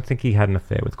race. I don't think he had an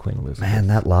affair with Queen Elizabeth. Man,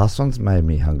 that last one's made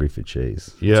me hungry for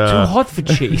cheese. Yeah, it's too hot for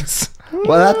cheese.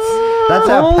 Well, that's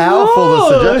how powerful the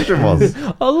suggestion was.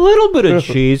 A little bit of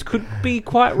cheese could be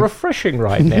quite refreshing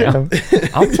right now.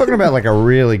 I'm talking about like a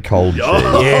really cold cheese.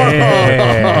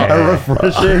 Yeah. A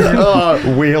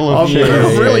refreshing wheel of cheese.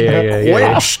 Really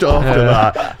quenched after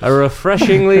that. A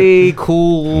refreshingly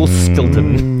cool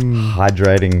Stilton.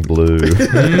 Hydrating blue.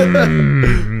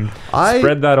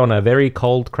 Spread that on a very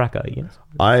cold cracker, yes.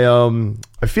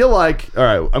 I feel like, all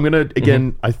right, I'm going to,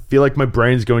 again, I feel like my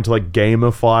brain's going to like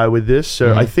gamify with this.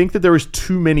 So I think that there is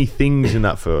too many things in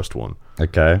that first one.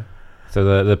 Okay.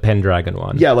 So the Pendragon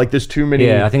one. Yeah, like there's too many.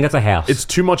 Yeah, I think that's a house. It's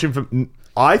too much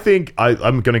I think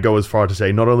I'm going to go as far to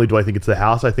say not only do I think it's the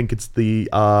house, I think it's the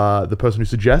person who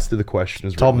suggested the question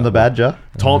is Tom the Badger.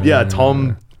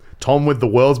 Tom with the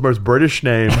world's most British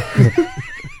name.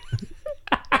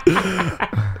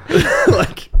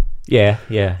 Like Yeah.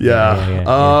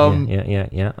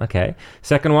 Okay.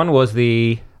 Second one was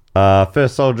the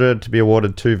first soldier to be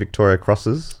awarded 2 Victoria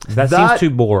Crosses. That seems too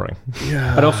boring.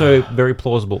 Yeah. But also very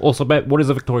plausible. Also, what is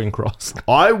a Victorian Cross?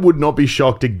 I would not be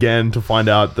shocked again to find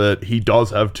out that he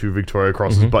does have 2 Victoria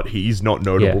Crosses, but he's not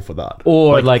notable for that.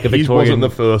 Or like a Victorian... He wasn't the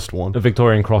first one. A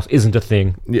Victorian Cross isn't a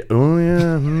thing. Yeah. Oh,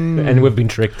 yeah. And we've been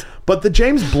tricked. But the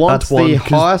James Blunt one... That's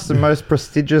the highest and most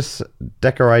prestigious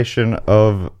decoration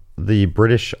of the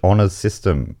British honours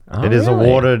system. Oh, it is really?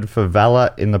 awarded for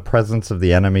valour in the presence of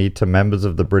the enemy to members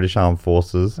of the British Armed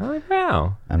Forces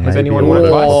Wow. And Has maybe anyone order won it it.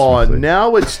 twice? Oh,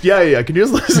 now it's yeah. Can you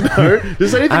just listen to her?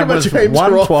 Does anything And about was James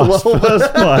won twice Rothwell?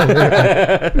 first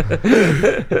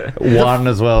one. One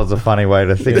as well is a funny way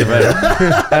to think of it.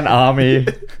 An army.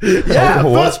 Yeah,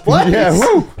 first place. Yeah,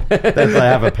 woo. Then they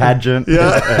have a pageant.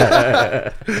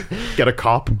 Yeah. Get a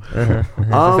cop.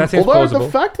 That seems Although plausible.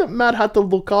 the fact that Matt had to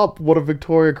look up what a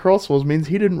Victoria Cross was means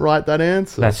he didn't write that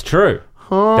answer. That's true.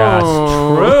 That's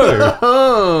true.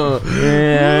 Don't look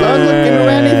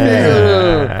into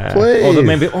anything. Please. Or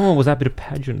maybe, was that a bit of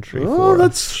pageantry? Oh, for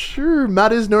that's true.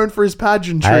 Matt is known for his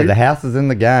pageantry. Hey, the house is in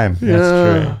the game.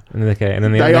 That's true. Okay, and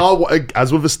then the They next- are,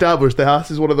 as we've established, the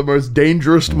house is one of the most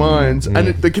dangerous minds, and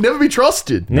they can never be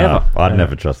trusted. Never. No, I'd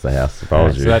never trust the house if I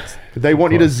was So you. that's They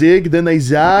want you to zig, then they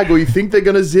zag, or you think they're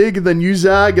going to zig, and then you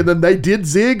zag, and then they did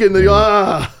zig, and they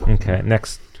okay.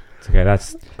 Next, okay,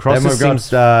 that's Then crosses we've seems.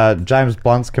 got James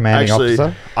Blunt's commanding Actually,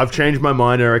 officer. I've changed my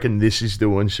mind. I reckon this is the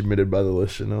one submitted by the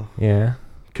listener. Yeah,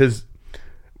 Because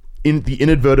in the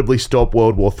inadvertently stop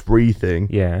World War III thing,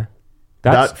 yeah,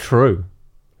 that's That- true.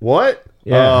 what?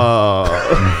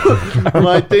 Yeah.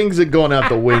 My things have gone out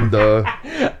the window.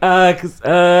 Because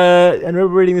I remember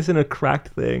reading this in a cracked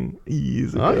thing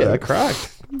years ago. Oh, yeah,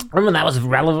 cracked. Remember that was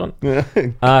relevant. Good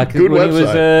when he was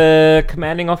website. a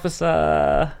commanding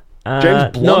officer.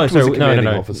 James Blunt was a commanding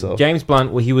officer. James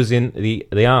Blunt, well, he was in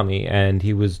the army, and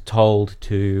he was told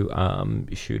to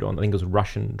shoot on, I think it was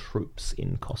Russian troops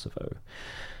in Kosovo,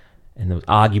 and there was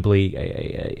arguably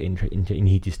and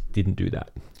he just didn't do that.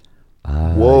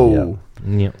 Whoa.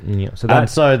 Yeah. So And that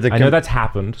so I know that's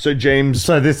happened. So James...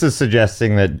 So this is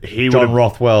suggesting that He John would've-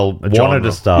 Rothwell John wanted to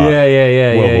Roth- start. World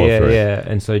War III. Yeah.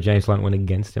 And so James Blunt went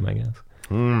against him, I guess.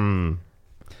 And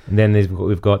then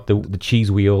we've got the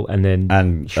cheese wheel, and then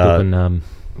And, Schluppen,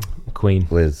 Queen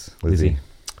Lizzie.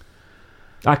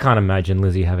 I can't imagine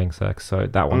Lizzie having sex, so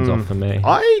that one's off for me.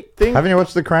 I think... Haven't you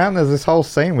watched The Crown? There's this whole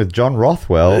scene with John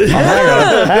Rothwell.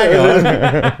 Oh, hang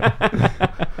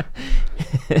on.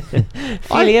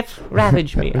 Philip,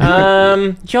 ravage me.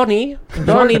 Johnny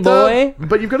boy.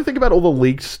 But you've got to think about all the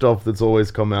leaked stuff that's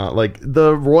always come out. Like,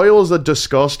 the royals are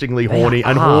disgustingly horny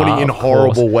and horny in of course.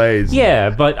 horrible ways. Yeah,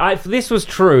 but if this was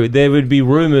true, there would be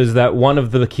rumors that one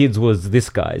of the kids was this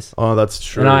guy's. Oh, that's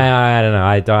true. And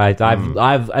I don't know.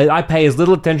 I pay as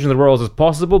little attention to the royals as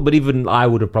possible, but even I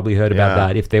would have probably heard about Yeah.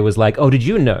 that if there was like, oh, did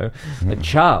you know that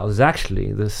Charles is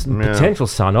actually the potential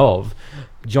son of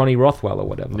Johnny Rothwell or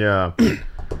whatever? Yeah.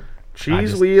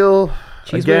 Cheese wheel.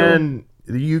 Again,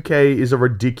 the UK is a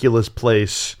ridiculous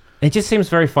place. It just seems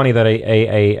very funny that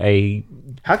a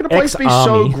How can a place be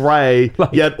so ex-army. grey,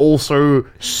 yet also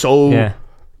so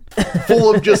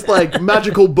full of just like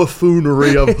magical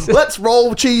buffoonery of let's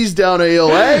roll cheese down a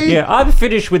hill, eh? Yeah, I'm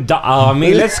finished with the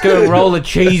army. Let's go roll a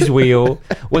cheese wheel.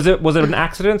 Was it an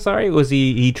accident? Sorry, was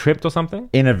he tripped or something?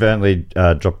 Inadvertently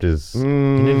dropped his...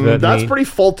 Inadvertently. That's pretty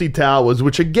faulty towers,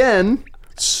 which again,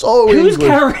 so Who's English.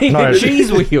 carrying a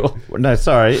cheese wheel? No,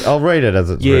 sorry. I'll read it as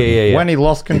it's Yeah, written. yeah. When he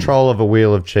lost control of a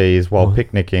wheel of cheese while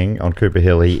picnicking on Cooper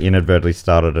Hill, he inadvertently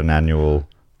started an annual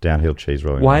downhill cheese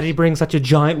rolling. Why did he bring such a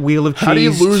giant wheel of cheese? How do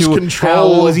you lose to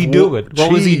control How was he of doing?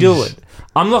 What was he cheese? doing?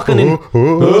 I'm looking in.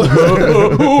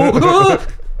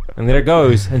 And there it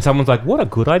goes. And someone's like, what a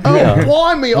good idea. Oh,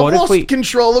 blimey, What I've if lost we-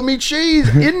 control of me cheese,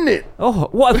 isn't it? Oh,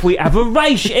 what if we have a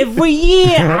race every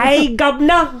year, eh,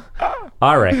 governor?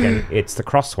 I reckon it's the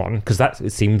cross one, because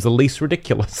it seems the least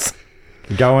ridiculous.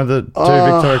 Go with the two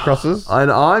Victoria Crosses?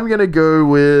 And I'm going to go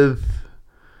with...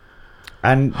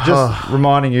 And just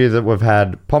reminding you that we've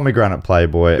had Pomegranate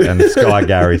Playboy and Sky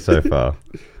Gary so far.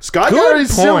 Sky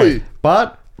Gary's silly.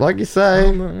 But, like you say,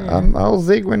 I'll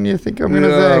zig when you think I'm going to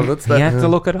zig. That's You have to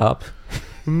look it up.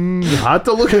 Had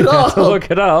to look it up. Look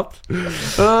it up.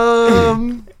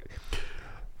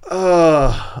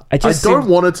 I don't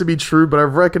want it to be true, but I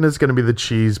reckon it's going to be the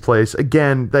cheese place.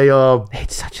 Again, they are...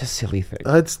 It's such a silly thing.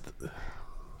 It's...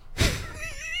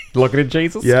 Looking at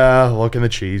Jesus? Yeah, look in the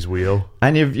cheese wheel.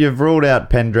 And you've ruled out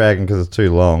Pendragon because it's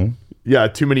too long. Yeah,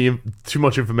 too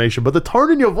much information. But the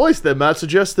tone in your voice there, Matt,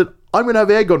 suggests that I'm going to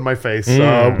have egg on my face.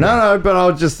 No, but I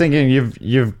was just thinking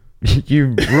you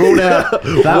ruled out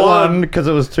that one because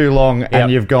it was too long,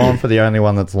 and you've gone for the only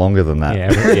one that's longer than that.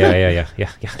 Yeah.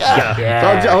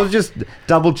 So I was just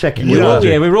double checking. We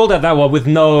ruled out that one with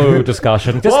no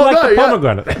discussion. Just the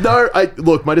pomegranate. No,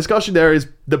 look, my discussion there is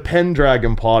the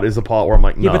Pendragon part is the part where I'm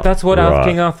like, no. Yeah, but that's what Right.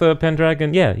 King Arthur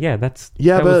Pendragon. That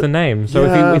but- was the name. So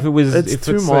if it was, it's if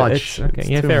too it's, much. okay, It's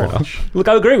yeah, too fair much. enough. Look,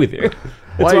 I agree with you.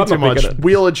 Way too much.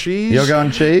 Wheel of cheese. You're going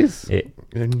cheese? Yeah.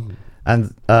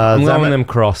 And I'm going Zammit- them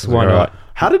cross. Why Right. not?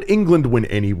 How did England win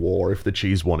any war if the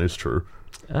cheese one is true?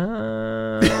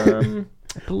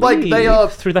 Like, they are...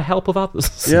 through the help of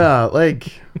others. Yeah,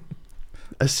 like...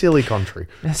 a silly country.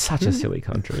 It's such a silly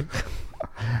country.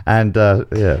 And,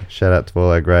 shout out to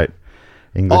all our great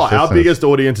English Our listeners. biggest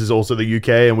audience is also the UK,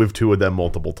 and we've toured them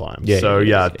multiple times.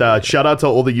 Shout out to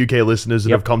all the UK listeners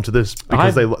that have come to this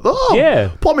because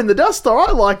Plum in the Duster,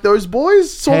 I like those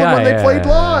boys. Saw them when they played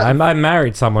live. I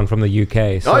married someone from the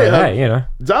UK, so hey,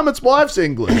 Zammit's wife's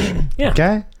English. Yeah.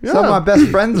 Okay. Some of my best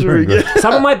friends are English.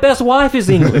 Some of my best wife is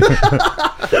English.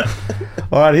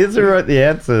 All right, here's who wrote the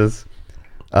answers.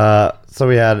 So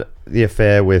we had the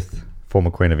affair with former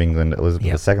Queen of England,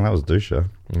 Elizabeth II. That was Duscher.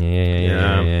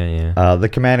 Yeah. The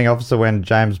commanding officer when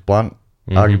James Blunt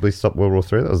arguably stopped World War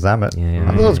III. That was Zammit. I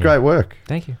thought it was great work.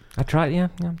 Thank you. I tried,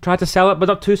 tried to sell it, but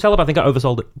not too sell it. I think I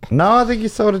oversold it. No, I think you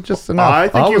sold it just enough. I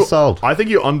oversold. think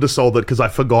you undersold it because I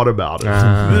forgot about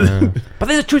it. But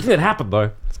there's a true thing that happened,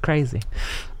 though. It's crazy.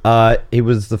 He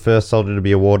was the first soldier to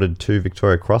be awarded 2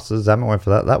 Victoria Crosses. Zammit went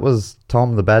for that. That was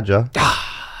Tom the Badger.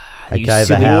 Okay,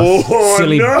 the house.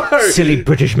 Silly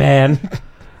British man.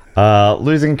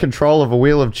 Losing control of a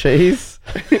wheel of cheese.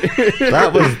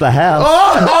 That was the house.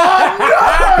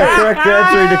 The correct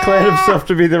answer, he declared himself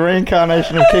to be the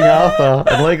reincarnation of King Arthur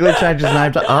and legally changed his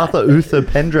name to Arthur Uther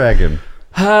Pendragon.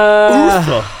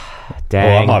 Uther.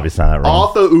 Dang. I might be saying that wrong.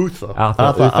 Arthur Uther.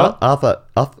 Arthur.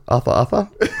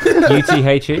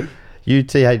 UTHE?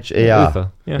 UTHER.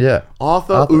 Uther. Yeah.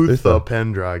 Arthur Uther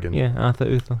Pendragon. Yeah, Arthur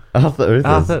Uther. Arthur Uther.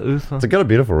 Arthur Uther. It's got a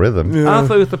beautiful rhythm.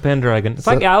 Arthur Uther Pendragon. It's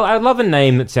like, I love a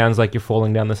name that sounds like you're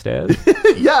falling down the stairs.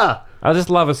 Yeah. I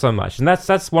just love it so much. And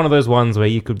that's one of those ones where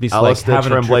you could be Alistair like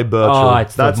having Tremblay Birchall.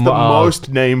 That's the most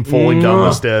name falling down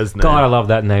the stairs name. God, I love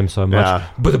that name so much. Yeah.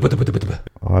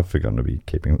 I've forgotten to be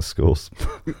keeping the scores.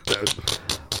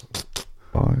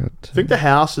 I think the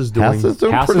house is doing,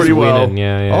 House pretty is well. winning.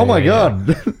 Yeah, Oh my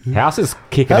God. House is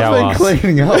kicking Has our been ass.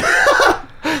 cleaning up.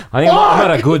 I think I'm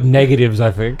at a good negatives,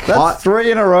 I think. That's 3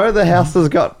 in a row. The house has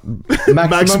got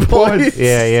maximum points.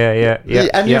 Yeah.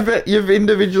 And you've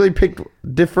individually picked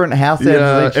different house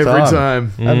answers each every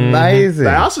time. time. Amazing.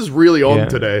 The house is really on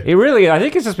today. It really, I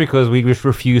think it's just because we just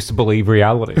refuse to believe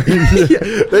reality.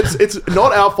 It's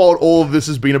not our fault all of this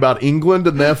has been about England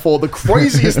and therefore the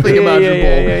craziest thing imaginable.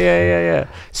 Yeah.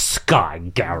 Sky,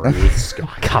 Gary. Sky.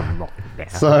 Come on now.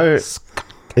 So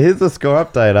here's the score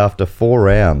update after 4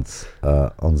 rounds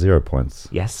on 0 points.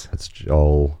 Yes. It's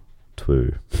Joel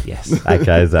 2. Yes.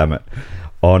 Okay, Zammit.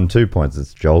 On 2 points,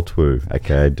 it's Joel 2,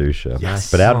 aka Duscher. Yes.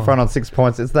 But out in front on 6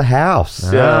 points, it's the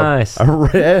house. Nice. A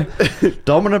rare,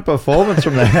 dominant performance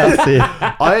from the house here.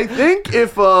 I think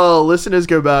if listeners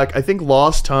go back, I think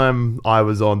last time I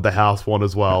was on the house one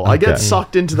as well. I get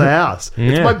sucked into the house.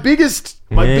 It's my biggest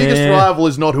rival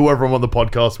is not whoever I'm on the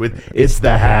podcast with. It's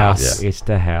the house. Yeah. It's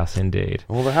the house, indeed.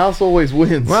 Well, the house always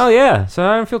wins. Well, yeah. So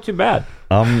I don't feel too bad.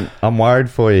 I'm worried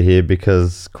for you here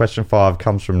because question 5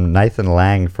 comes from Nathan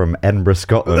Lang from Edinburgh,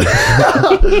 Scotland.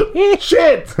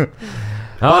 Shit.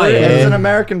 Oh, It's an yeah.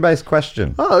 American-based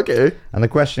question. Oh, okay. And the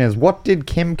question is, what did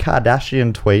Kim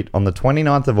Kardashian tweet on the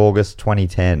 29th of August,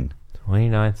 2010?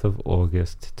 29th of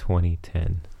August,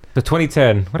 2010. The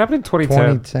 2010. What happened in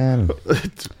 2010?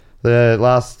 2010. The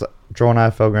last drawn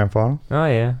AFL Grand Final. Oh,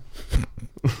 yeah.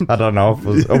 I don't know if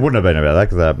it wouldn't have been about that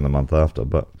because it happened the month after,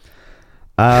 but...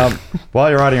 while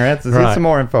you're writing your answers, here's some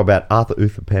more info about Arthur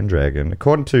Uther Pendragon.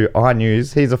 According to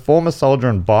iNews, he's a former soldier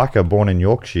and biker born in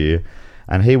Yorkshire,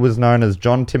 and he was known as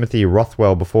John Timothy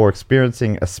Rothwell before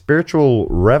experiencing a spiritual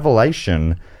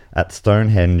revelation at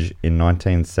Stonehenge in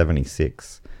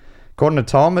 1976. According to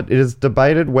Tom, it is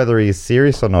debated whether he is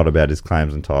serious or not about his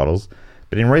claims and titles,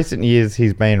 but in recent years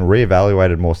he's been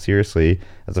re-evaluated more seriously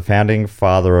as a founding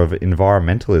father of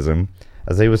environmentalism,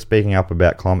 as he was speaking up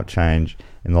about climate change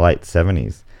in the late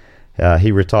 70s.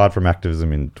 He retired from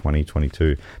activism in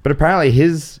 2022. But apparently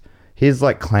his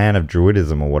like clan of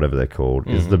Druidism, or whatever they're called,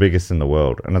 is the biggest in the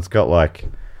world. And it's got like,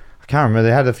 I can't remember,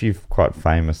 they had a few quite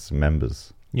famous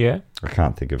members. Yeah. I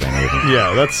can't think of any of them.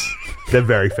 Yeah, they're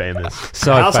very famous.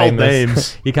 So Household famous.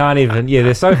 names. You can't even,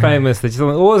 they're so famous that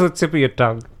you're always at the tip of your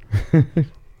tongue.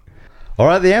 All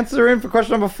right, the answers are in for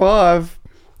question number 5.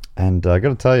 And I got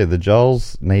to tell you, the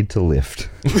Joels need to lift.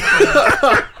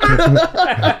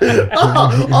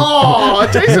 Oh,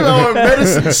 it tastes like our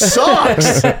medicine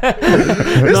sucks.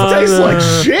 This tastes like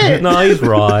shit. No, he's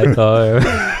right, though.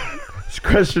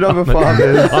 Question number 5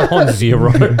 is... I'm on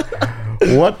 0.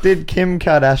 What did Kim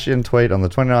Kardashian tweet on the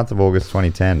 29th of August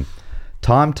 2010?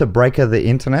 Time to breaker the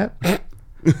internet?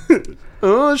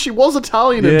 She was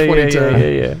Italian in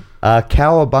 2010. Yeah.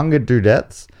 Cowabunga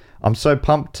dudettes. I'm so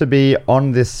pumped to be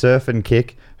on this surf and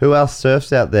kick. Who else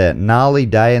surfs out there? Gnarly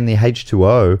day in the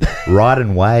H2O.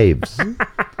 Riding waves.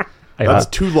 That's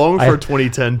too long for a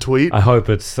 2010 tweet. I hope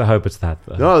it's that.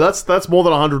 Though. No, that's more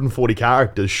than 140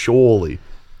 characters, surely.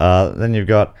 Then you've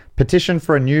got petition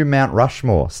for a new Mount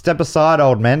Rushmore. Step aside,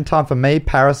 old men. Time for me,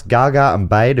 Paris, Gaga, and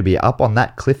Bay to be up on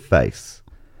that cliff face.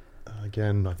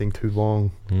 Again, I think too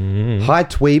long. Hi,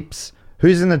 tweeps.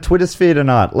 Who's in the Twitter sphere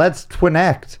tonight? Let's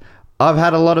twinnect. I've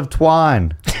had a lot of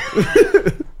twine.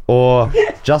 Or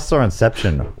just saw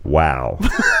Inception. Wow.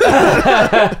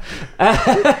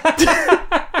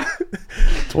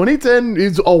 2010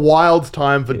 is a wild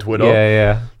time for Twitter.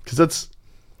 Yeah. Because that's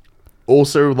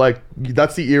also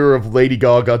that's the era of Lady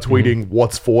Gaga tweeting,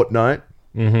 "What's Fortnite?"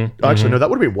 Actually, no, that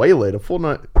would have been way later.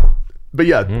 Fortnite. But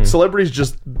yeah, celebrities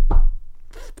just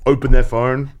open their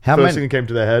phone. First thing that came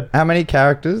to their head. How many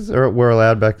characters were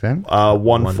allowed back then?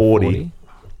 140.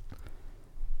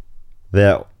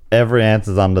 Every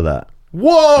answer's under that.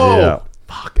 Whoa! Yeah.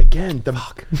 Fuck, again.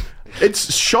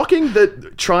 It's shocking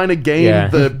that trying to game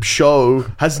the show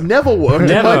has never worked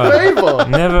in my favor.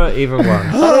 Never even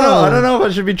once. I don't know if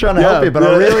I should be trying to help you, but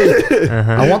I really...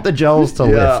 I want the Joels to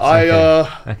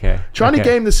lift. Okay. Trying to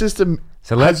game the system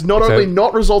has not only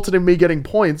not resulted in me getting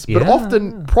points, but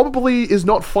often probably is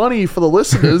not funny for the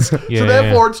listeners. So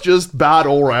therefore, it's just bad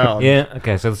all round. Yeah.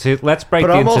 Okay. So let's break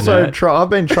the internet. But I've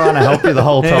been trying to help you the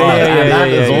whole time, and that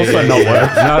has also not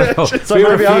worked. So we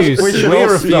refuse. We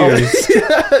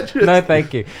refuse. No,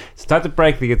 thank you. It's time to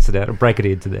break the internet or break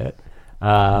the internet.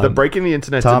 The breaking the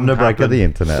internet. Time to break the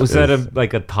internet. Was that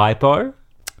a typo?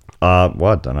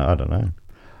 Well, I don't know.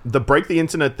 The break the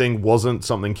internet thing wasn't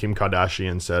something Kim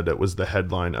Kardashian said. It was the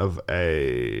headline of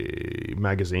a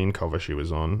magazine cover she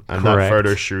was on. And that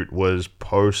photo shoot was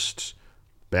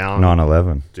post-bound.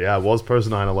 9/11. Yeah, it was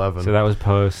post-9/11. So that was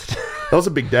post. That was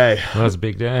a big day. That was a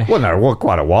big day. Well, no,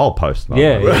 quite a while post.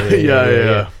 Yeah.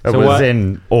 It was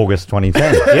in August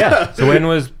 2010. Yeah. So when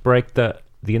was break the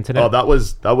internet? Oh, that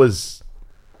was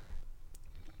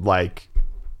like...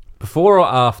 Before or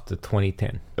after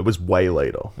 2010? It was way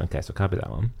later. Okay, so it can't be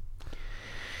that one.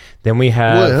 Then we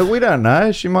have... Well, we don't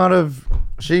know. She might have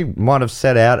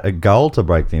set out a goal to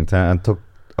break the internet and took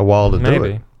a while to do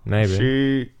it.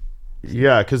 Maybe.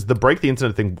 Because the break the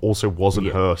internet thing also wasn't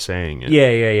her saying it.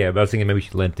 Yeah. But I was thinking maybe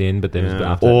she lent in, but then it was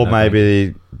after. Or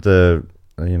maybe the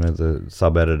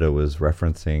sub-editor was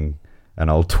referencing an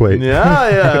old tweet.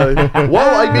 Yeah.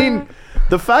 Well, I mean,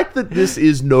 the fact that this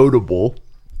is notable,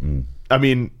 I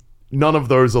mean... None of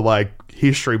those are like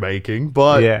history making,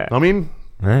 but I mean,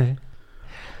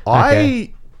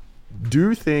 I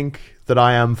do think that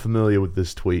I am familiar with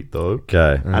this tweet though.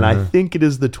 Okay. And I think it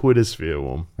is the Twitter sphere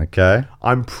one. Okay.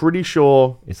 I'm pretty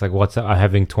sure. It's like, what's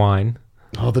having twine?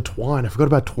 Oh, the twine. I forgot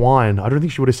about twine. I don't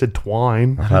think she would have said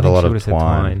twine. I've had a lot of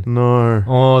twine. No.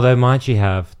 Oh, though might she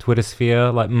have? Twitter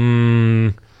sphere? Like,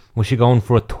 was she going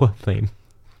for a tw theme?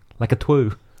 Like a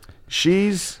twoo?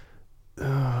 She's...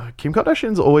 Kim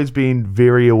Kardashian's always been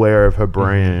very aware of her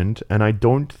brand, and I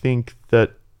don't think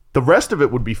that the rest of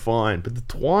it would be fine, but the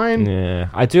twine... Yeah,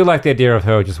 I do like the idea of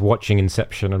her just watching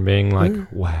Inception and being like,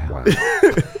 wow.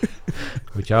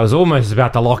 Which I was almost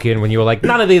about to lock in when you were like,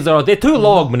 none of these they're too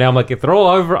long, but now I'm like, if they're all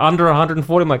under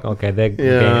 140, I'm like, okay, they're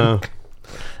game.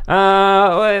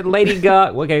 Lady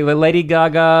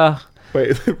Gaga...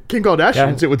 Wait, Kim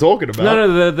Kardashian's that we're talking about.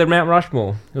 No, the Mount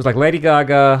Rushmore. It was like Lady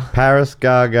Gaga... Paris,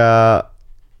 Gaga...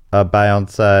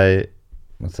 Beyonce.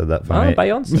 I said that funny. Oh,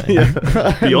 Beyonce.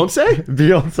 Beyonce?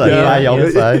 Beyonce.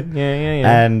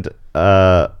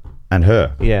 And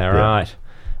her. Yeah, right.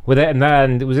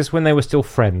 And was this when they were still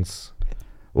friends?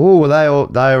 Oh, they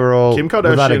were all... Kim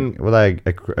Kardashian... Were they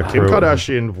a crew? Kim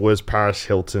Kardashian was Paris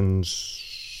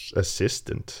Hilton's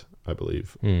assistant, I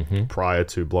believe, prior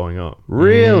to blowing up.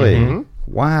 Really?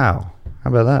 Mm-hmm. Wow. How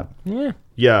about that? Yeah.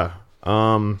 Yeah.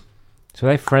 So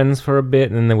they friends for a bit,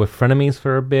 and then they were frenemies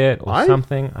for a bit, or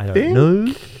something. I don't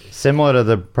know. Similar to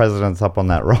the presidents up on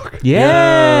that rock.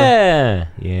 Yeah.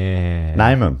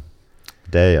 Name them.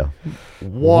 Dare you?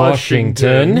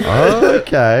 Washington.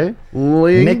 Okay.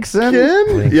 Nixon?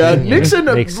 Yeah, Nixon.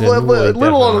 A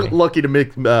little unlucky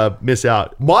to miss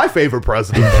out. My favorite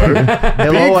president, though.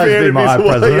 He'll always be my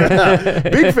president. Yeah,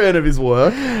 big fan of his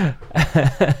work.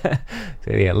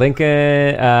 So yeah,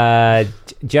 Lincoln,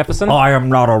 Jefferson. I am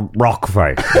not a rock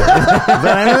face. Is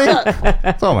that anything?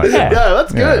 It's almost. Yeah,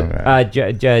 that's good.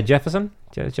 Jefferson.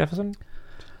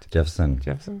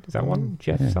 Jefferson. Is that one?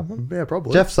 Jeff something? Yeah,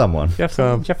 probably. Jeff someone.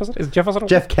 Jefferson? Is it Jefferson?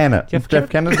 Jeff Kennett. Jeff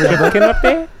Kennett. Jeff Kennett up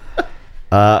there?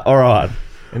 All right.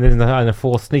 And then the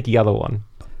fourth sneaky other one.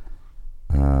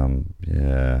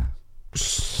 Yeah.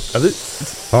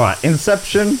 All right.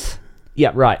 Inception.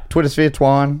 Yeah, right. Twitter sphere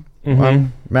twine.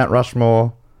 Mount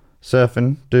Rushmore.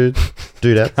 Surfing dudes.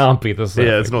 dudettes. Can't be the surfing.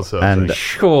 Yeah, it's not surfing. And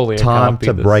Surely it time can't be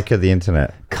to the breaker the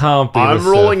internet. Can't be I'm the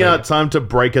rolling surfing. out time to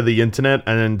breaker the internet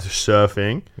and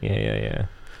surfing. Yeah.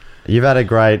 You've had a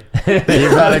great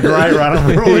run of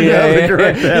ruling out the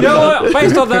correct answer. You know what?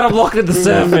 Based on that, I'm locked into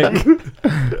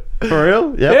surfing. For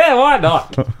real? Yep. Yeah, why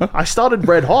not? I started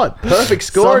red hot. Perfect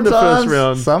score in the first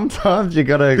round. Sometimes you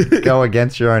got to go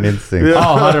against your own instincts. Oh,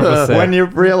 100%. When you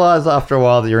realize after a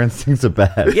while that your instincts are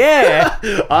bad. Yeah.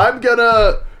 I'm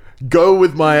gonna go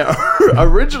with my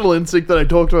original instinct that I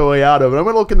talked my way out of, and I'm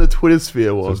gonna look in the Twitter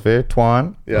sphere one. It's very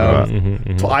twine. Yeah, Alright.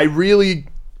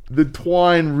 the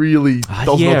twine really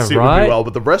does yeah, not suit right? with me well,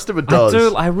 but the rest of it does.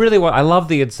 I love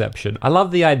the inception. I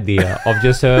love the idea of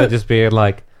just her just being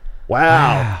like,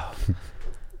 Wow.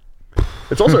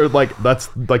 It's also like that's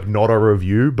like not a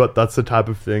review, but that's the type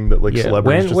of thing that like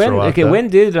celebrities just throw out there. when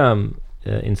did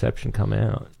Inception come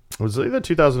out? It was either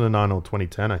 2009 or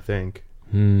 2010, I think.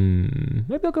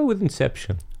 Maybe I'll go with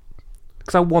Inception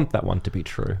because I want that one to be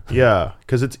true. Yeah,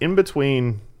 because it's in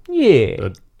between. Yeah.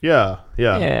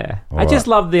 Yeah. I just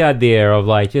love the idea of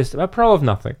like just a pro of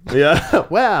nothing. Yeah.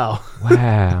 Wow.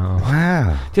 Wow.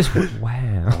 Wow. Just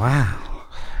wow. Wow.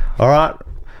 All right.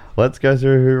 Let's go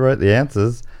through who wrote the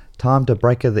answers. Time to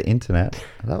breaker the internet.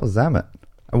 That was Zammit.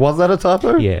 Was that a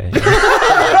typo? Yeah.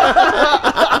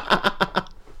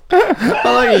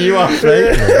 I like you up,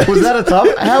 mate. Was that a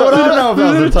typo? How would I know if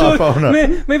that was a typo or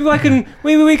not?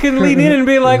 Maybe we can lean in and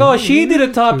be like, oh, she did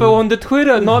a typo on the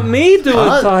Twitter, not me do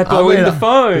a typo in the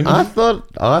phone. I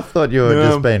thought you were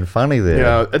just being funny there.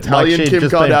 Yeah, Italian like she'd Kim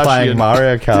just been Kardashian. playing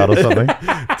Mario Kart or something.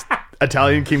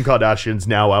 Italian Kim Kardashian's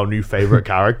now our new favorite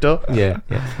character. Yeah.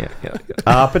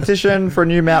 Petition for a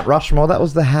new Mount Rushmore. That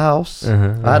was the house.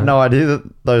 I had no idea that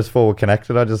those four were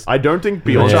connected. I don't think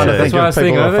I'm Beyonce. trying to That's think what I of was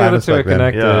thinking. people I who were think the famous two are back then.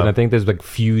 connected. Yeah. And I think there's like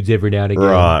feuds every now and again.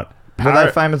 Right. Were Par-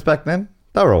 they famous back then?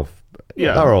 They were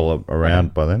all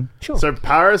around by then. Sure. So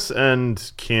Paris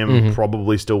and Kim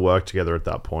probably still work together at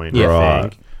that point. Yeah. I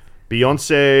think.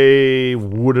 Beyonce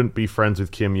wouldn't be friends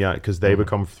with Kim yet because they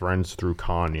become friends through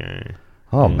Kanye.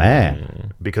 Oh,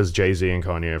 man. Because Jay-Z and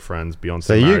Kanye are friends. Beyonce.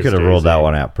 So you marries could have ruled Jay-Z. that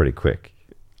one out pretty quick.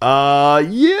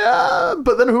 Yeah,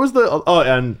 but then who was the? Oh,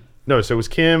 and no, so it was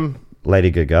Kim.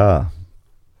 Lady Gaga.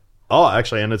 Oh,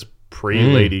 actually, and it's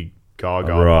pre-Lady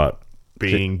Gaga, Right.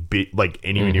 being like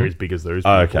anywhere near as big as those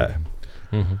people. Okay.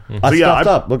 I So, yeah, stuffed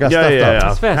up. Look, I stuffed up.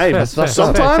 That's fair, Hey, that's fair, that's fair.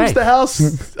 sometimes Hey. the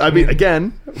house. I mean,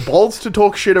 again, balls to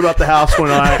talk shit about the house when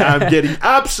I am getting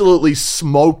absolutely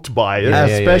smoked by it.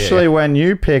 Especially when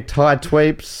you picked High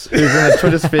Tweeps, who's in the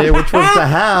Twitter sphere, which was the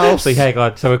house. So hang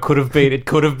on. So it could have been the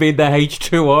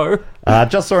H2O.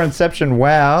 Just saw Inception.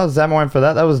 Wow. Zama went for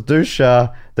that. That was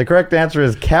Duscher. The correct answer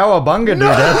is Cowabunga, dude.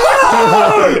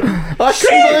 I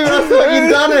couldn't believe it. I thought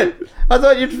you'd done it. I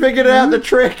thought you'd figured out the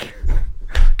trick.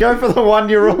 Go for the one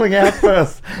you're ruling out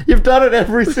first. You've done it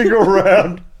every single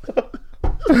round.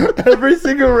 Every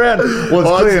single round. Well,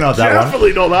 it's clearly not that one.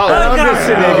 Definitely not that one. I'm just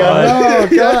sitting there going,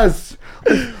 no, guys.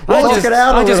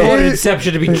 I just wanted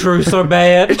Inception to be true so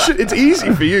bad. It's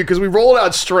easy for you because we roll it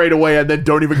out straight away and then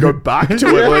don't even go back to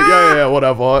it. Like, yeah,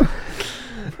 whatever.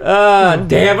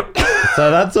 Damn it. So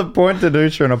that's a point to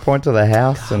Duscher and a point to the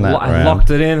house in that I round.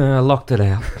 locked it in and I locked it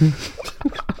out.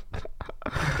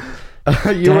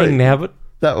 Dang nabbit.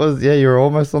 That was, you were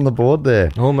almost on the board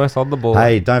there. Almost on the board.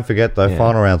 Hey, don't forget though,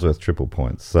 final round's worth triple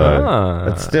points. So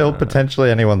it's still potentially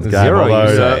anyone's game. Zero, you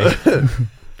Although, say.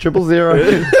 000.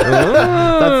 That's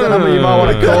the number you might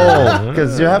want to call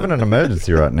because you're having an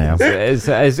emergency right now.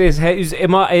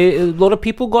 Am I? A lot of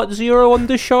people got zero on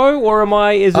the show, or am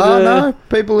I? Is it No,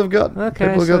 people have got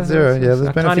so- zero. Yeah, there's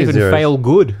I been a can't few even zeros. fail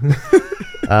good.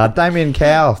 Damien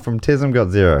Cowell from Tism got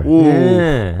 0.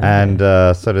 Yeah. And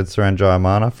so did Saranjaya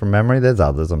Mana from memory. There's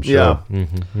others, I'm sure. Yeah.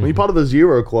 Were you part of the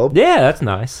Zero Club? Yeah, that's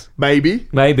nice. Maybe.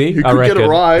 Maybe. You I could reckon. get it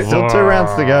right. Still 2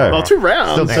 rounds to go. Well, 2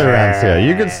 rounds. Still 2 rounds to go.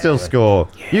 You could still score.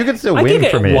 You could still I win could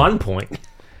get from here. 1 point.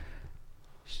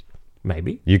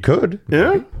 Maybe. You could.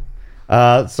 Yeah.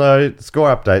 So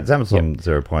score update. Zammit's on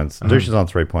 0 points. Duscher's on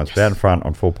 3 points. Down front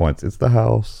on 4 points. It's the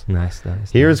house. Nice.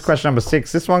 Here is question number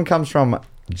 6. This one comes from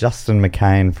Justin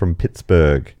McCain from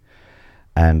Pittsburgh.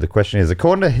 And the question is,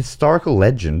 according to historical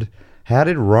legend, how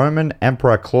did Roman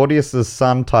Emperor Claudius's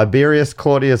son Tiberius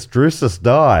Claudius Drusus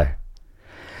die?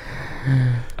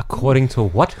 According to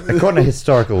what? According to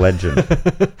historical legend.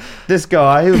 This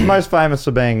guy, he was most famous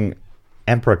for being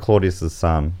Emperor Claudius's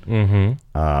son.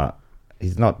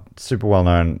 He's not super well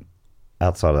known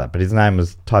outside of that, but his name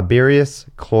was Tiberius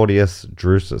Claudius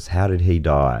Drusus. How did he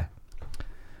die?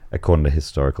 According to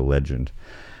historical legend.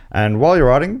 And while you're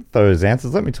writing those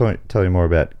answers, let me tell you more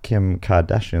about Kim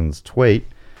Kardashian's tweet.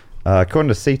 According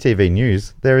to CTV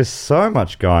News, there is so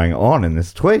much going on in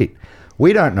this tweet.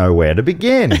 We don't know where to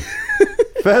begin.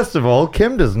 First of all,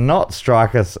 Kim does not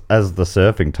strike us as the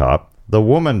surfing type. The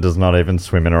woman does not even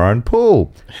swim in her own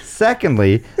pool.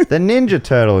 Secondly, the Ninja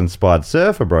Turtle-inspired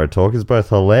surfer bro talk is both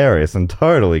hilarious and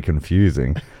totally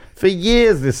confusing. For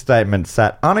years, this statement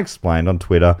sat unexplained on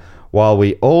Twitter while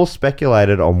we all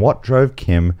speculated on what drove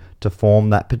Kim to form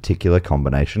that particular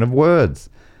combination of words.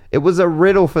 It was a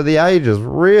riddle for the ages,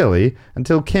 really,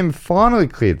 until Kim finally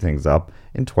cleared things up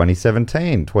in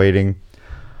 2017, tweeting,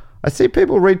 I see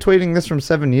people retweeting this from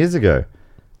 7 years ago.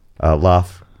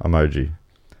 Laugh emoji.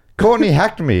 Courtney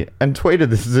hacked me and tweeted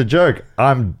this as a joke.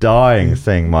 I'm dying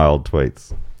seeing my old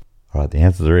tweets. All right, the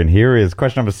answers are in. Here is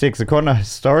question number 6. According to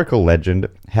historical legend,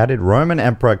 how did Roman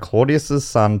Emperor Claudius's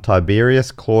son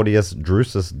Tiberius Claudius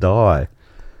Drusus die?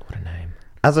 What a name.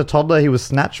 As a toddler, he was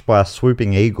snatched by a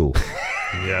swooping eagle.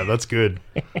 Yeah, that's good.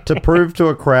 To prove to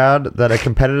a crowd that a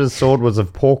competitor's sword was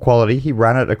of poor quality, he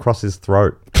ran it across his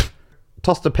throat.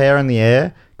 Tossed a pear in the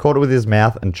air, caught it with his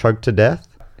mouth, and choked to death.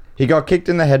 He got kicked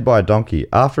in the head by a donkey.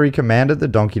 After he commanded the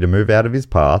donkey to move out of his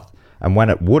path, and when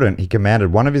it wouldn't, he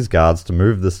commanded one of his guards to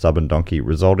move the stubborn donkey,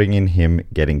 resulting in him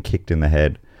getting kicked in the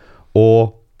head.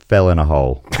 Or fell in a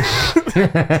hole.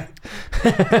 I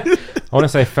want to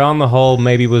say fell in the hole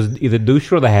maybe was either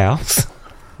Duscher or the house.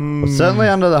 Well, certainly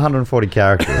under the 140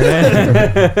 characters. I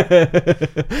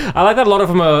like that a lot of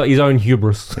them are his own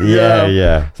hubris.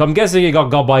 Yeah. So I'm guessing he got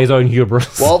by his own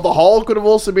hubris. Well, the hole could have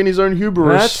also been his own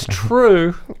hubris. That's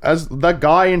true. As that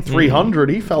guy in 300,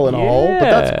 he fell in a hole, but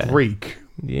that's Greek.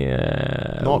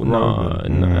 Yeah. Not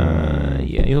Roman. No.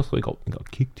 Yeah, he also got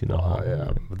kicked in a hole. Oh,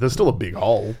 yeah. But there's still a big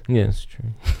hole. Yeah, it's true.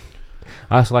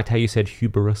 I also liked how you said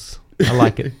hubris. I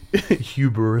like it.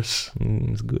 Hubris.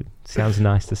 It's good. Sounds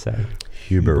nice to say.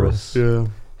 Hubris. Yeah.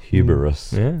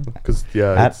 Hubris. Yeah. Because,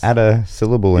 Add a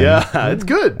syllable in. Yeah, it's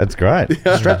good. That's great.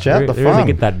 Stretch out the They really fun.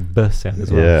 get that burst sound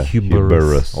as well. Yeah, Hubris.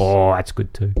 hubris. Oh, that's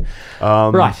good too.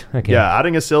 Right. Okay. Yeah,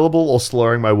 adding a syllable or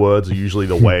slurring my words are usually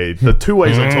the two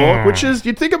ways I talk, which is,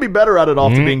 you'd think I'd be better at it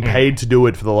after being paid to do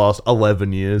it for the last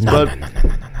 11 years. No.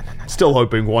 Still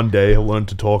hoping one day I'll learn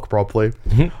to talk properly.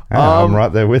 I'm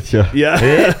right there with you.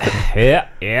 Yeah.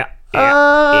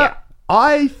 Yeah.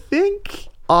 I think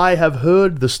I have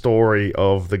heard the story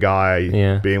of the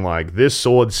guy being like, this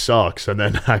sword sucks, and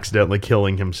then accidentally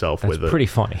killing himself with it. That's pretty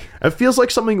funny. It feels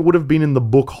like something that would have been in the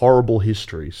book Horrible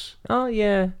Histories. Oh,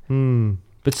 yeah.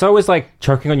 But so is like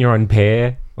choking on your own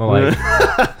pear. Or like,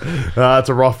 It's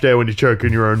a rough day when you're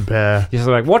choking your own pear. just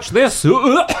like, watch this.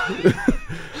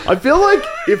 I feel like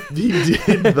if he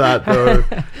did that, though,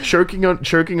 choking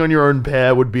on your own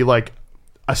pear would be like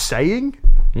a saying.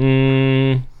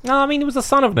 No, I mean, he was the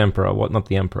son of an emperor. What? Not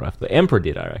the emperor. The emperor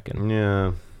did, I reckon.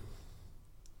 Yeah.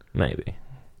 Maybe.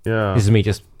 Yeah. This is me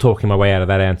just talking my way out of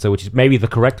that answer, which is maybe the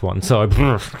correct one. So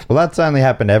Well, that's only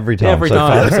happened every time. every so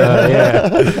time. far.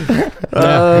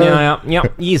 So, yeah.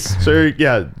 Yes. So,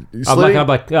 yeah. I'm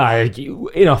like,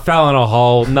 fell in a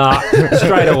hole. Nah,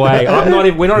 straight away. We're not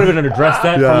even going to address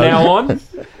that from now on.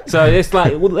 So it's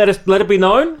like, let it be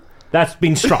known that's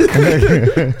been struck.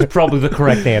 It's probably the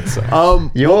correct answer.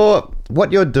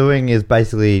 What you're doing is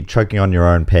basically choking on your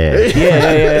own pear.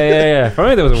 Yeah. For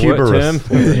me, there was a word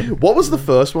term. What was the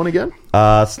first one again?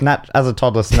 Snatch as a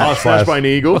toddler. Snatched by an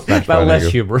eagle. Snatched by But an less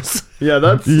eagle. hubris. Yeah,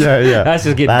 that's... Yeah. That's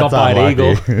just getting got That's by an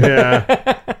unlucky. eagle.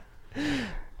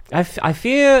 Yeah. I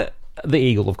fear the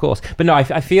eagle, of course, but no,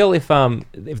 I feel if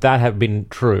that had been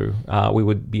true, we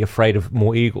would be afraid of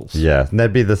more eagles. Yeah, and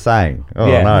that'd be the saying. Oh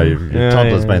Yeah. no, your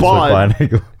toddler's been swooped by an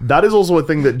eagle. That is also a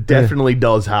thing that definitely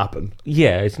does happen.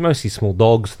 Yeah, it's mostly small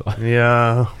dogs though.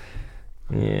 Yeah.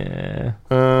 Yeah.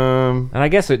 Um. And I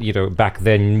guess back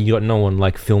then you got no one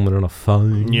like filming on a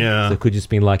phone. Yeah. So it could just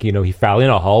been like, he fell in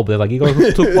a hole, but they're like, he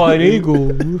got took by an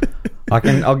eagle.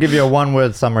 I'll give you a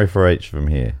one-word summary for each of them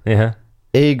here. Yeah.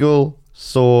 Eagle,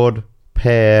 sword,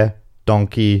 pear,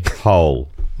 donkey, hole.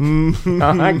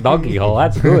 I like donkey hole.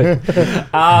 That's good.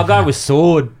 I'll go with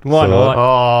sword. Why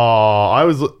not?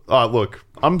 Look,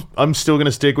 I'm still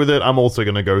gonna stick with it. I'm also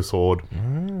gonna go sword.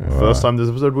 First time this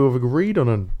episode we've agreed on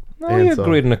an We answer.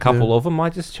 agreed on a couple of them. I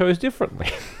just chose differently.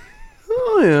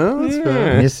 Oh yeah, that's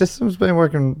fair. Your system's been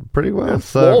working pretty well.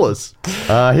 Flawless.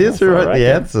 Here's who wrote I the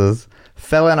reckon. answers.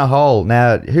 Fell in a hole.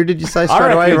 Now, who did you say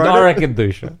straight away wrote I it? reckon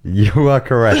Duscher. You are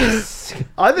correct.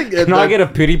 I think. Can I get a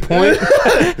pity point?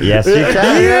 Yes, you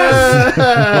can.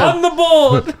 On the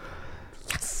board.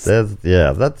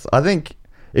 I think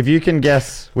if you can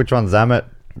guess which one Zammit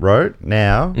wrote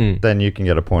now, then you can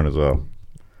get a point as well.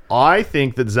 I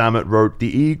think that Zammit wrote the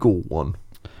eagle one.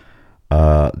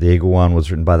 The eagle one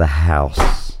was written by the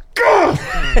house.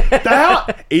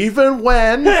 Even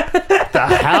when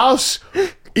the house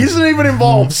isn't even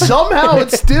involved, somehow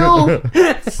it still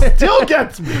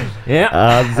gets me.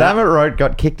 Yeah. Zammit wrote,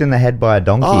 got kicked in the head by a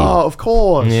donkey. Oh, of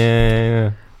course.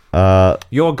 Yeah.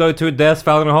 Your go-to death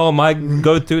fell in a hole. My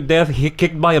go-to death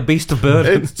kicked by a beast of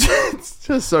burden. It's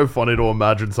just so funny to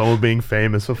imagine someone being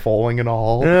famous for falling in a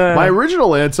hole. My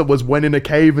original answer was went in a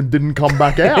cave and didn't come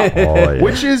back out,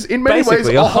 which is in many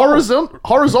Basically ways a a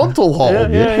horizontal hole.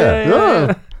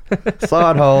 Yeah.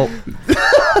 Side hole.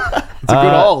 It's a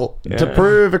good hole. To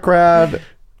prove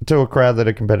to a crowd that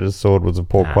a competitor's sword was of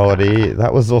poor quality,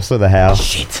 that was also the house.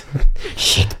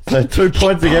 Shit. So 2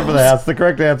 points again for the house. The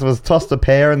correct answer was tossed a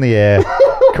pear in the air,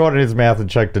 caught in his mouth and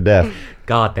choked to death.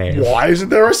 God damn. Why isn't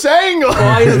there a saying?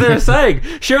 Why is there a saying?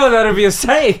 Surely that'd be a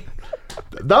saying.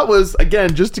 That was,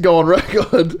 again, just to go on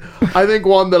record, I think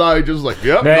one that I just like,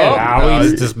 yep,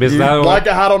 he's dismissed that one. like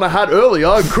I had on a hat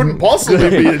earlier, it couldn't possibly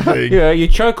be a thing. Yeah, you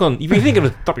choke on. If you think of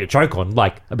the top of your choke on,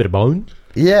 like a bit of bone,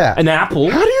 Yeah. an apple.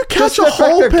 How do you catch Just a the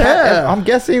fact whole that pear? I'm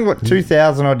guessing,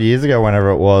 2,000 odd years ago, whenever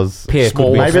it was. Pear could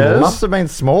Small be Maybe pears? it must have been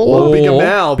smaller. Or bigger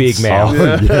mouths. Big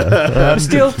mouth.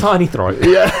 Still tiny throat.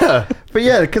 Yeah. But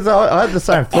yeah, because I had the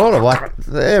same thought of like,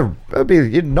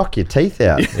 you'd knock your teeth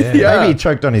out. Yeah. Maybe he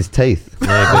choked on his teeth.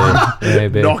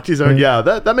 Maybe. Knocked his own. Yeah,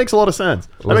 that makes a lot of sense.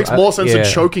 That makes more sense than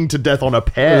choking to death on a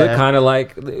pear. Kind of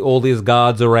like all these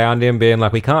guards around him being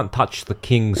like, we can't touch the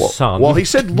king's son. Well, he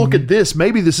said, look at this.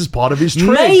 Maybe this is part of his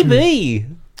trick. Maybe.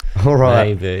 All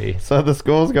right. Maybe. So the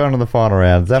scores going to the final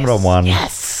round. Zammit on 1.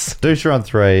 Yes. Duscher on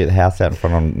 3. The house out in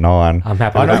front on 9. I'm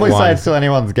happy I with that normally say one. it's still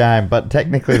anyone's game, but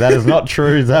technically that is not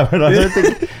true, Zammit. I don't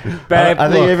think. Babe, I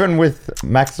think look. even with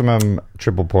maximum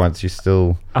triple points, you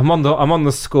still. I'm on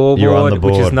the scoreboard, You're on the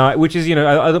which is board. not, which is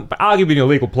arguably an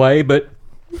illegal play, but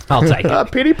I'll take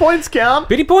it. Pity points count.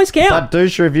 Pity points count. But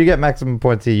Duscher, if you get maximum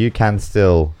points here, you can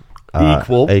still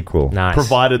equal. Nice.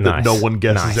 Provided that Nice. no one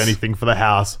guesses Nice. anything for the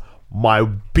house. My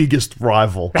biggest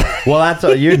rival. Well, that's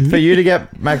for you to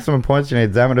get maximum points. You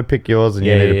need Zammit to pick yours, and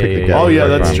you need to pick the game. Oh, yeah,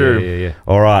 that's Right. true. Yeah.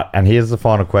 All right, and here's the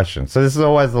final question. So this is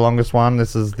always the longest one.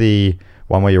 This is the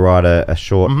one where you write a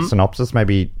short synopsis,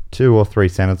 maybe 2 or 3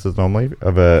 sentences normally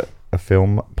of a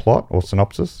film plot or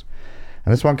synopsis.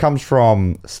 And this one comes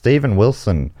from Stephen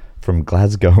Wilson from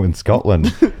Glasgow in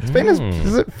Scotland. It's been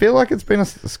does it feel like it's been a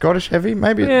Scottish heavy?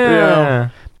 Maybe. Yeah.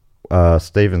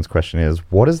 Stephen's question is,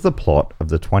 what is the plot of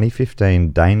the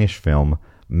 2015 Danish film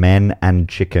Men and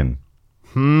Chicken?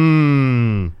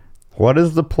 What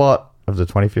is the plot of the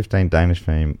 2015 Danish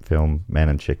film Men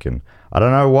and Chicken? I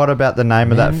don't know what about the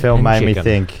name of that film made me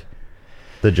think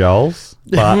the Joels,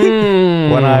 but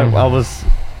when I was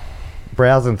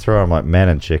browsing through, I'm like, Men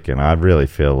and Chicken. I really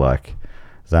feel like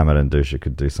Zammit and Duscher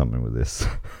could do something with this.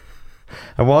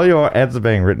 And while your ads are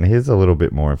being written, here's a little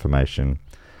bit more information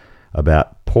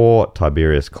about poor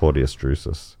Tiberius Claudius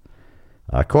Drusus.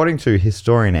 According to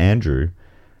historian Andrew,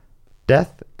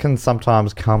 death can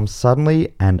sometimes come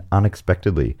suddenly and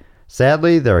unexpectedly.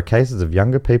 Sadly, there are cases of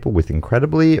younger people with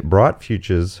incredibly bright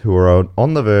futures who are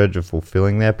on the verge of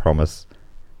fulfilling their promise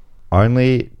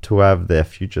only to have their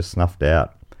future snuffed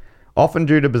out, often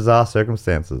due to bizarre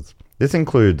circumstances. This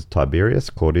includes Tiberius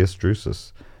Claudius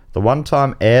Drusus, the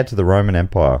one-time heir to the Roman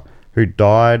Empire, who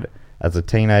died as a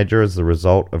teenager as the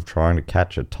result of trying to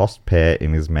catch a tossed pear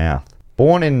in his mouth.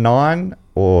 Born in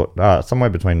somewhere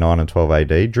between 9 and 12 AD,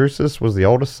 Drusus was the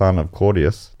oldest son of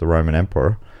Claudius, the Roman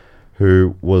emperor,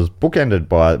 who was bookended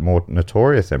by more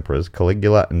notorious emperors,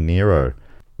 Caligula and Nero.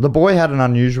 The boy had an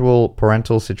unusual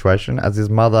parental situation as his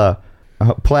mother,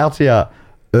 Plautia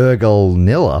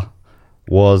Ergolnilla,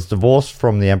 was divorced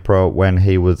from the emperor when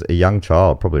he was a young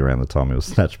child, probably around the time he was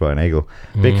snatched by an eagle,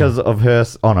 because of her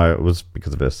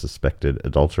suspected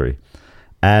adultery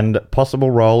and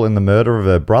possible role in the murder of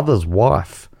her brother's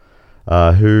wife,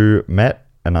 who met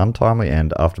an untimely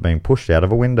end after being pushed out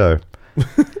of a window.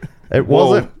 It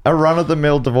wasn't a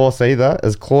run-of-the-mill divorce either,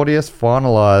 as Claudius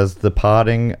finalized the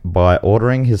parting by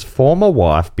ordering his former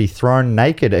wife be thrown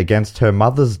naked against her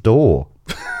mother's door.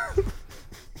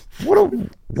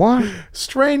 What?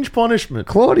 Strange punishment.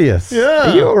 Claudius.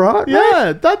 Yeah. Are you alright, mate?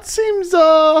 Yeah, that seems,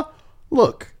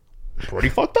 look, pretty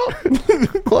fucked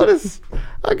up. Claudius,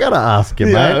 I gotta ask you,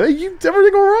 Yeah, mate.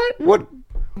 everything alright?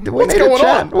 What's going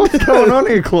on? What's going on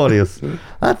here, Claudius?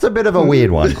 That's a bit of a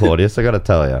weird one, Claudius, I gotta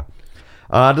tell you.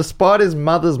 Despite his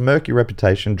mother's murky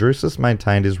reputation, Drusus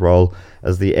maintained his role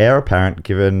as the heir apparent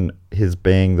given his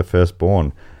being the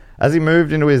firstborn. As he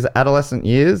moved into his adolescent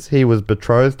years, he was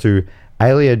betrothed to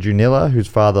Aelia Junilla, whose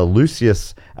father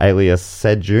Lucius alias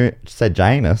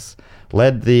Sejanus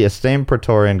led the esteemed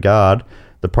Praetorian Guard,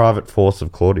 the private force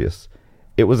of Claudius.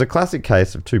 It was a classic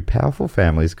case of two powerful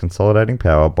families consolidating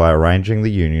power by arranging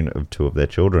the union of two of their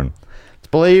children. It's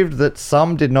believed that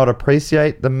some did not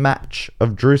appreciate the match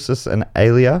of Drusus and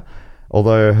Aelia.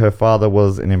 Although her father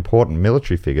was an important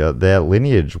military figure, their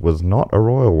lineage was not a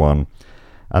royal one,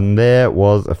 and there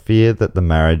was a fear that the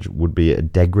marriage would be a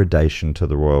degradation to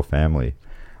the royal family.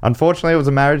 Unfortunately, it was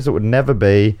a marriage that would never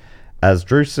be, as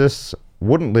Drusus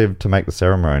wouldn't live to make the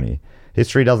ceremony.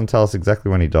 History doesn't tell us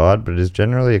exactly when he died, but it is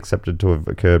generally accepted to have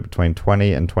occurred between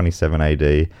 20 and 27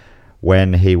 AD,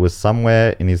 when he was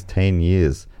somewhere in his teen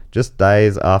years, just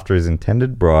days after his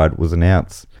intended bride was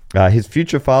announced. His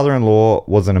future father-in-law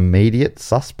was an immediate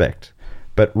suspect,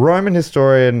 but Roman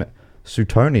historian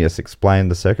Suetonius explained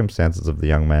the circumstances of the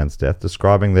young man's death,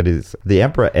 describing that the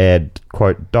emperor Ed,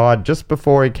 quote, died just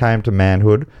before he came to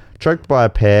manhood, choked by a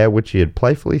pear which he had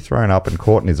playfully thrown up and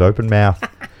caught in his open mouth.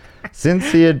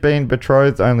 Since he had been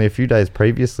betrothed only a few days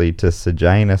previously to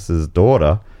Sejanus's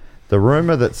daughter, the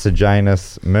rumour that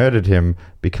Sejanus murdered him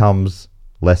becomes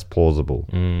less plausible.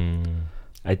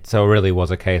 So it really was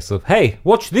a case of, hey,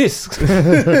 watch this.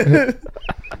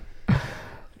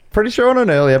 Pretty sure on an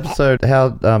early episode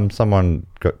how someone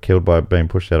got killed by being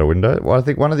pushed out a window. Well, I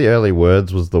think one of the early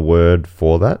words was the word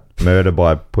for that. Murder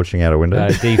by pushing out a window.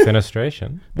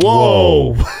 Defenestration.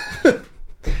 Whoa!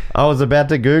 I was about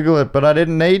to Google it, but I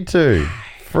didn't need to.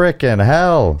 Frickin'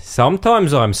 hell.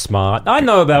 Sometimes I'm smart. I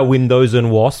know about windows and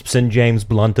wasps and James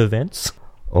Blunt events.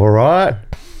 All right.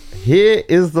 Here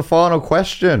is the final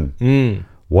question.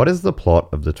 What is the plot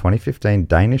of the 2015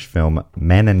 Danish film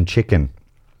Men and Chicken?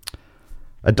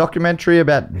 A documentary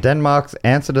about Denmark's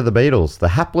answer to the Beatles, the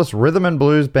hapless rhythm and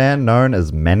blues band known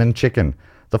as Men and Chicken.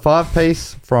 The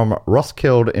five-piece from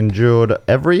Roskilde endured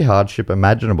every hardship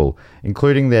imaginable,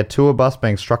 including their tour bus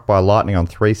being struck by lightning on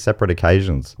 3 separate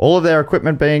occasions, all of their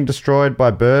equipment being destroyed by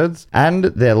birds, and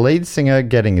their lead singer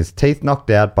getting his teeth knocked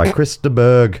out by Chris de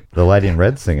Berg, the Lady in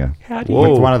Red singer. How do you...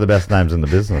 It's one of the best names in the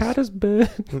business. How does bird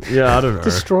Yeah, I don't know.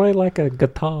 destroy like a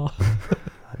guitar?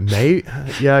 Mate?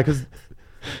 Yeah, because...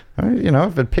 You know,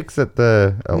 if it picks at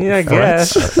the... I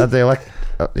guess. At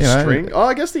the string? Oh,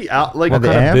 I guess the out... Like, What What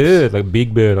the kind of amps? bird? Like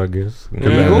big bird, I guess. Could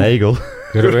have been an eagle.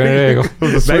 Could have been an eagle.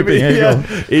 The swooping eagle.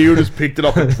 Yeah, Eagle just picked it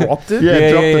up and dropped it?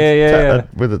 Yeah, dropped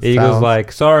yeah. with its Eagle's talons.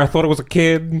 like, sorry, I thought it was a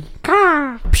kid.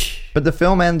 But the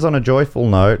film ends on a joyful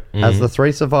note as the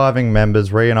 3 surviving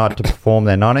members reunite to perform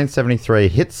their 1973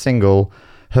 hit single,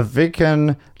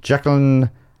 Haviken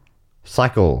Jacqueline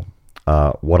Cycle.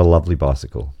 What a lovely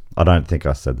bicycle. I don't think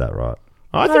I said that right.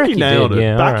 I think you nailed it.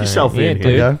 Yeah, Back all right. yourself in dude.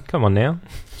 here. Come on now.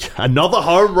 Another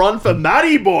home run for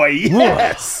Matty Boy.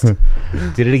 Yes.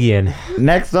 Did it again.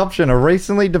 Next option, a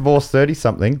recently divorced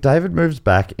 30-something, David moves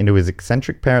back into his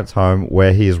eccentric parents' home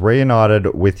where he is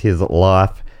reunited with his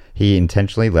life he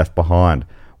intentionally left behind.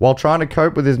 While trying to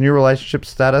cope with his new relationship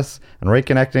status and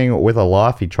reconnecting with a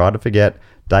life he tried to forget,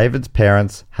 David's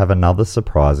parents have another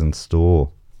surprise in store.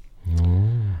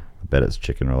 I bet it's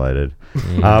chicken related.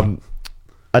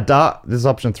 This is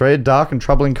option 3, a dark and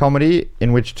troubling comedy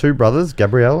in which 2 brothers,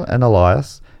 Gabriel and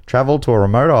Elias, travel to a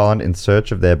remote island in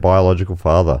search of their biological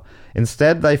father.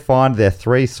 Instead, they find their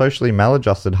 3 socially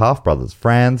maladjusted half-brothers,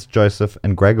 Franz, Joseph,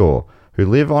 and Gregor, who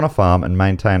live on a farm and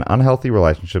maintain unhealthy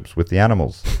relationships with the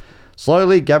animals.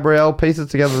 Slowly, Gabriel pieces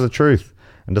together the truth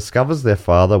and discovers their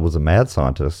father was a mad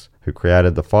scientist who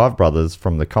created the 5 brothers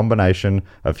from the combination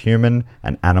of human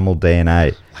and animal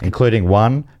DNA, including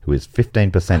one who is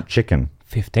 15% chicken.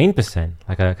 15%,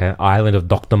 like an island of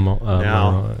Dr.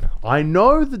 Now, I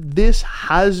know that this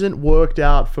hasn't worked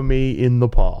out for me in the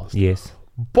past. Yes.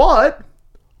 But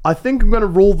I think I'm going to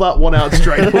rule that one out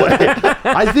straight away.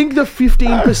 I think the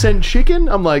 15% chicken,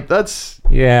 I'm like, that's...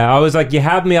 Yeah, I was like, you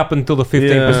had me up until the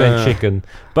 15% chicken.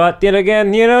 But then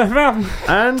again, you know...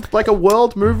 And like a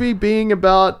world movie being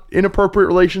about inappropriate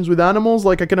relations with animals,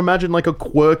 like I can imagine like a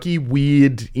quirky,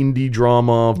 weird indie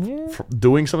drama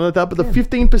doing something like that. But the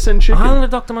 15% chicken... Island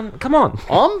of Dr. Come on.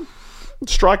 I'm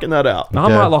striking that out. I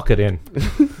might lock it in.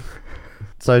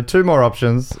 So 2 more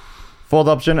options. 4th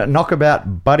option,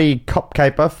 Knockabout Buddy Cop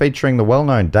Caper featuring the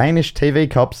well-known Danish TV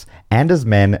cops Anders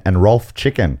Men and Rolf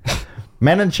Chicken.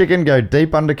 Men and Chicken go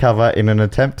deep undercover in an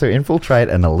attempt to infiltrate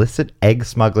an illicit egg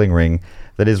smuggling ring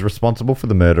that is responsible for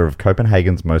the murder of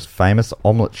Copenhagen's most famous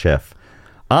omelette chef.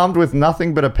 Armed with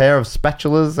nothing but a pair of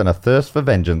spatulas and a thirst for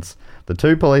vengeance, the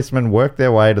 2 policemen work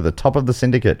their way to the top of the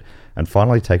syndicate and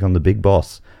finally take on the big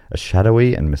boss, a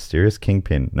shadowy and mysterious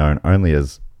kingpin known only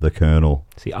as the Colonel.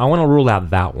 See, I want to rule out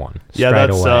that one straight Yeah,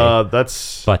 away.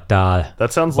 that's... But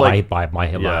that sounds like... by my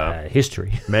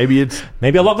history. Maybe it's...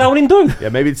 Maybe I'll lock that one in too. Yeah,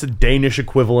 maybe it's a Danish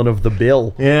equivalent of the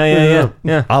bill. Yeah.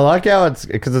 I like how it's...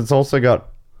 Because it's also got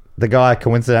the guy,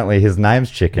 coincidentally, his name's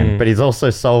Chicken, but he's also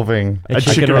solving A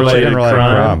chicken-related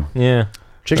crime. Yeah.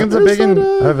 Chickens are big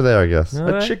over there, I guess.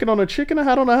 A chicken on a chicken, a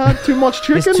hat on a hat, too much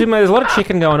chicken? There's a lot of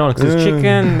chicken going on. Because there's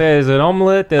chicken, there's an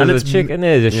omelette, there's a chicken,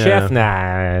 there's a chef.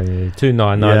 Nah, no.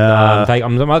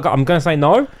 I'm going to say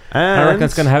no. I reckon I'm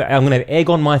going to have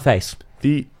egg on my face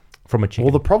from a chicken.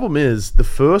 Well, the problem is, the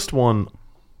first one,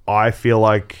 I feel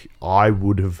like I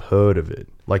would have heard of it.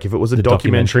 Like, if it was a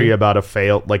documentary about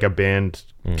a band...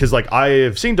 Because, like, I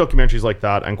have seen documentaries like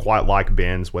that and quite like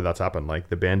bands where that's happened. Like,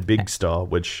 the band Big Star,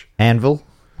 which... Anvil?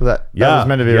 That was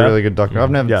meant to be a really good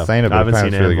documentary. I've never seen it, but I haven't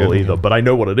seen really Anvil good. either, but I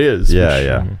know what it is.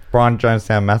 Yeah. Brian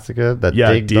Jonestown Massacre, that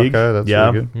Dig doco, that's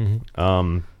really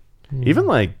good. Even,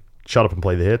 like, Shut Up and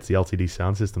Play the Hits, the LCD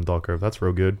Sound System doco, that's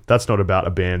real good. That's not about a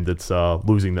band that's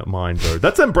losing their mind, though.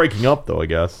 That's them breaking up, though, I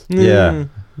guess. Yeah.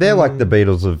 They're like the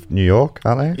Beatles of New York,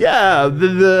 aren't they? Yeah,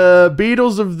 the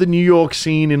Beatles of the New York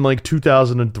scene in like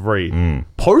 2003.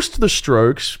 Post the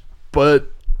Strokes,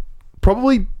 but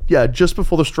probably, just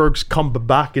before the Strokes come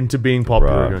back into being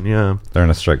popular again. Yeah. They're in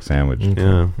a stroke sandwich.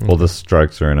 Yeah. Well, the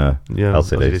Strokes are in a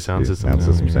LCD sound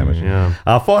system sandwich. Yeah.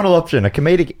 Our final option, a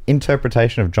comedic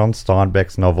interpretation of John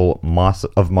Steinbeck's novel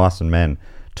Mice and Men.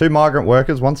 Two migrant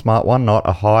workers, one smart, one not,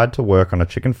 are hired to work on a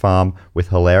chicken farm with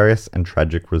hilarious and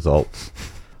tragic results.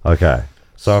 Okay,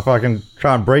 so if I can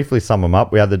try and briefly sum them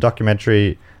up, we had the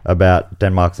documentary about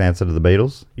Denmark's answer to the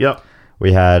Beatles. Yep.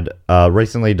 We had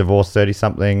recently divorced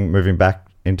 30-something moving back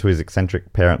into his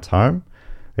eccentric parents' home.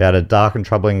 We had a dark and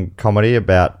troubling comedy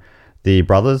about the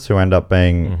brothers who end up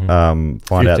being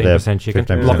find out they're 15% chicken.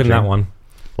 15% Locking chicken. that one.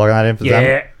 Locking that in for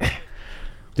Zammit.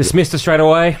 Dismissed it straight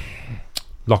away.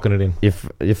 Locking it in.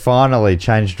 You finally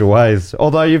changed your ways.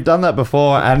 Although you've done that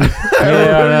before, and you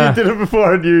did it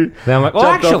before, and you then I'm like,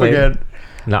 jumped off again.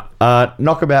 No.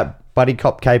 Knockabout Buddy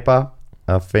Cop Caper,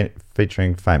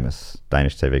 featuring famous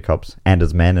Danish TV cops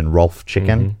Anders Mann and Rolf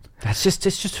Chicken. It's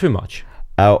just too much.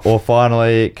 Or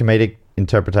finally, comedic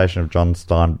interpretation of John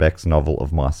Steinbeck's novel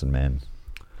of Mice and Men.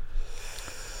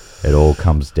 It all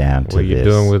comes down to what are you this.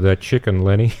 doing with that chicken,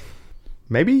 Lenny?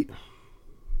 Maybe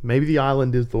the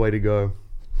island is the way to go.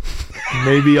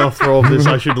 Maybe I'll throw off this.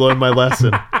 I should learn my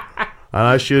lesson. And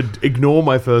I should ignore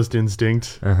my first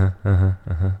instinct.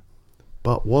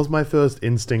 But was my first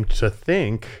instinct to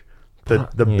think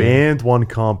that the band one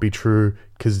can't be true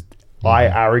because I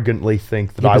arrogantly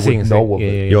think that I would know of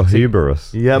it? Your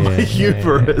hubris. Yeah, my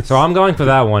hubris. So I'm going for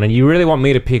that one, and you really want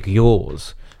me to pick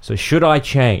yours. So should I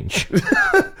change?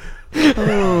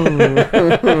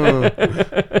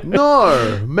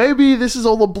 No, maybe this is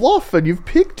all a bluff and you've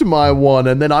picked my one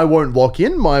and then I won't lock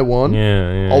in my one.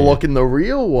 I'll lock in the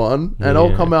real one and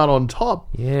I'll come out on top.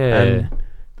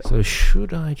 So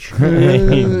should I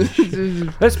change?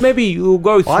 Let's maybe we'll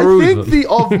go through I think them. the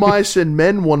Of Mice and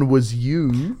Men one was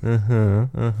you.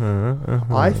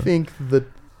 I think that...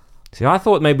 See, I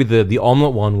thought maybe the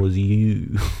omelette one was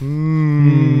you.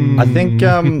 I think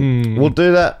we'll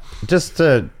do that just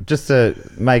to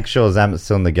make sure Zammit's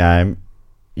still in the game.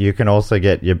 You can also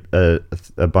get your a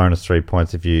bonus 3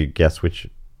 points if you guess which.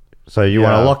 So you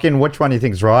want to lock in which one you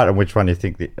think's right and which one you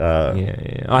think the.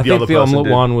 I think the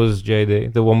omelette one was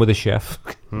JD, the one with the chef.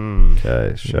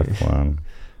 Okay, chef one.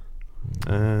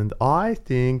 And I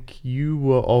think you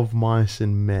were Of Mice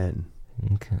and Men.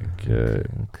 Okay.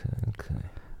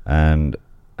 And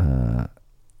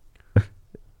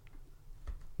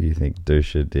you think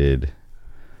Duscher did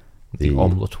the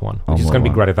omelette one. Which is going to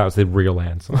be great if that was the real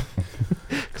answer.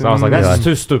 Because I was like, that's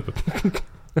too stupid.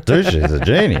 Duscher's a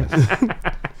genius.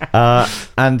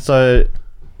 And so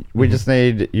we just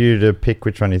need you to pick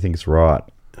which one you think is right.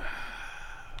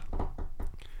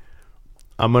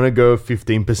 I'm going to go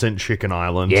 15% Chicken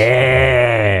Island.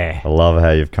 Yeah. I love how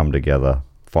you've come together.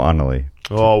 Finally.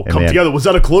 Oh, come together. Was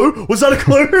that a clue? The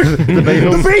Beatles.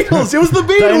 The Beatles. It was the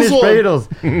Beatles. Danish one. Beatles.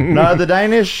 No, the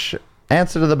Danish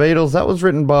answer to the Beatles, that was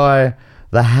written by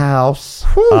The House.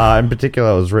 In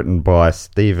particular, it was written by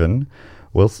Stephen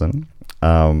Wilson,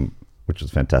 which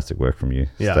was fantastic work from you,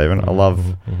 Stephen. I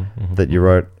love that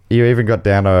you even got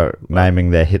down to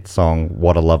naming their hit song,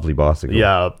 What a Lovely Bicycle.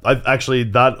 Yeah, I was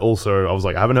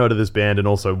like, I haven't heard of this band, and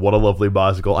also, What a Lovely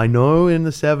Bicycle. I know in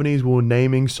the 70s we were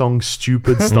naming songs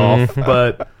stupid stuff,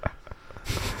 but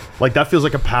like that feels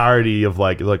like a parody of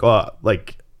like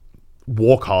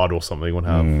Walk Hard or something would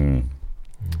have.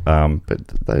 But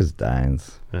those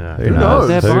Danes. Yeah. Who knows?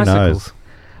 They're Who bicycles.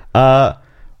 knows?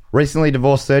 Recently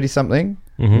divorced 30-something,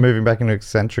 moving back into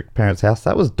eccentric parents' house.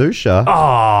 That was Duscher.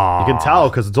 You can tell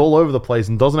because it's all over the place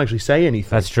and doesn't actually say anything.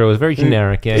 That's true. It was very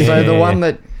generic. Yeah. So the one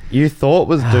that you thought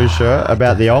was Duscher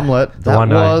about the omelette. That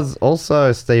one I- was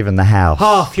also Stephen the House.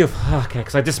 Oh, phew. Okay,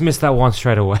 because I just missed that one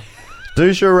straight away.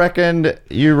 Duscher reckoned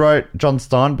you wrote John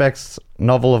Steinbeck's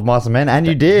novel of Mice and Men, and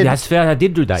you did. That's fair. I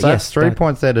did do that. So yes. that's 3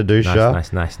 points there to Duscher.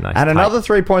 Nice. And Tight. another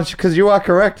 3 points because you are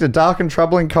correct. A dark and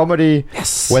troubling comedy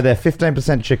where they're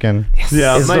 15% chicken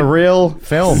Yeah, is the real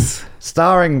film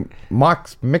starring Mike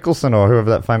Mickelson or whoever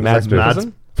that famous Mads actor is.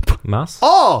 Mikkelsen? Mas?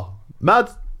 Oh,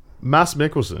 Mads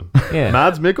Mikkelsen. Yeah.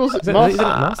 Mads Mikkelsen? Is it Mas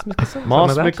Mikkelsen? Mas Something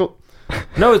like that? Mikkelsen.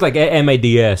 No, it's like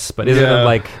MADS, but isn't it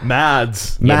like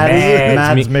Mads?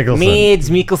 Mads Mikkelsen. Mads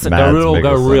Mikkelsen. Mads Go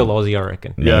Mikkelsen. real Aussie, I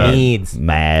reckon. Yeah. Mads.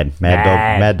 Mad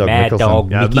Dog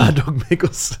Mikkelsen. Yeah, Mickey. Mad Dog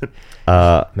Mikkelsen.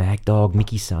 Mad Dog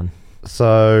Mickey son.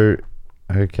 So,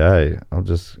 okay, I've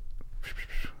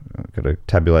got to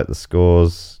tabulate the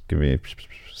scores. Give me a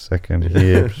second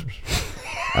here.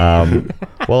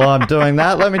 While I'm doing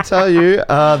that, let me tell you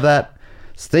that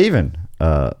Stephen,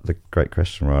 the great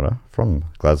question writer from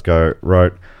Glasgow,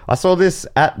 wrote, I saw this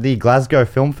at the Glasgow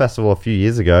Film Festival a few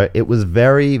years ago. It was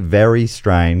very, very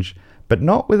strange, but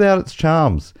not without its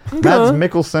charms. Mads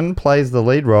Mikkelsen plays the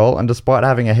lead role, and despite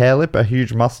having a hair lip, a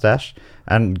huge mustache,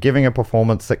 and giving a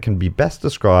performance that can be best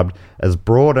described as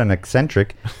broad and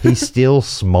eccentric, he still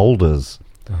smoulders.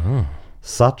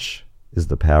 Such is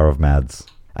the power of Mads.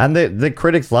 And the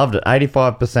critics loved it.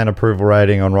 85% approval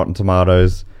rating on Rotten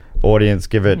Tomatoes. Audience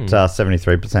give it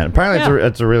 73%. Apparently,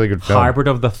 it's a really good film. Hybrid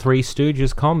of the Three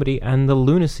Stooges comedy and the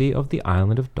lunacy of the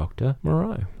island of Dr.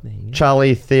 Moreau. There you go.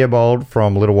 Charlie Theobald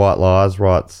from Little White Lies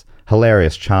writes,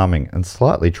 hilarious, charming, and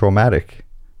slightly traumatic.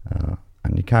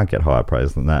 And you can't get higher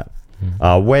praise than that.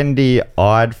 Wendy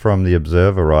Ide from The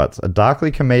Observer writes, a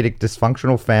darkly comedic,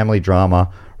 dysfunctional family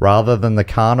drama rather than the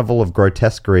carnival of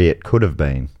grotesquerie it could have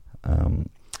been.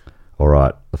 All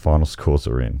right, the final scores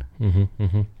are in.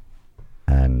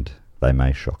 And they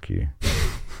may shock you.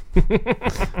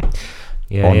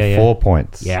 On 4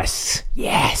 points. Yes.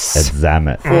 It's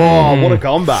Zammit. Oh, what a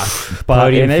comeback. But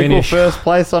Podium in equal finish. first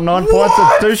place on 9 points,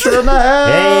 it's Duscher in the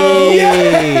house.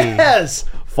 Yes!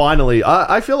 Finally.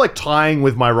 I feel like tying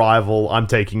with my rival I'm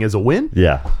taking as a win.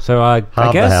 Yeah. So I Half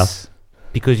the guess house.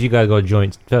 because you guys got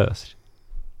joints first,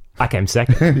 I came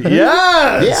second.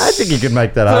 Yes! Yeah, I think you could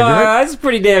make that So, argument. that's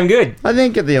pretty damn good. I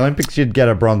think at the Olympics you'd get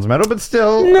a bronze medal, but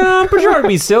still, No, I'm pretty sure it'd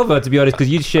be silver, to be honest, because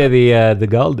you'd share the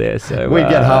gold there. So we'd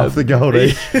get half the gold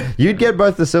each. You'd get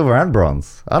both the silver and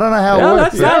bronze. I don't know how it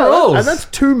works. That rules. And that's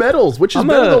 2 medals, which is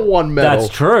better than 1 medal.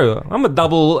 That's true. I'm a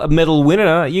double medal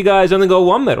winner. You guys only got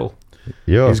 1 medal.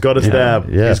 He's got a stab.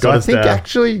 Yeah, He's got so I a think stab.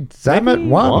 actually Zammit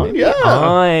won. Yeah.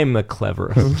 I'm the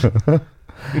cleverest.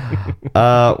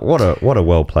 What a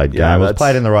well played game. Yeah, It was that's-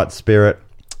 played in the right spirit.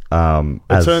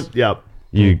 As Yeah.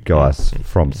 you guys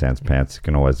from Sans Pants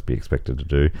can always be expected to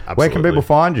do. Where can Absolutely. people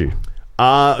find you?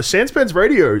 Sanspans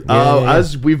Radio.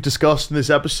 As we've discussed in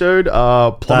this episode,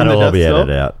 plumbing That'll the all be Death Star.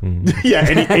 edited out.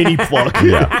 Yeah, any plug.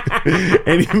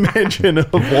 Any mention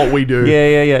of what we do.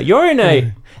 Yeah. You're in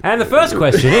a... And the first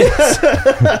question is...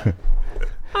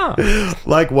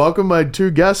 Like, welcome my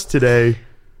 2 guests today.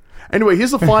 Anyway,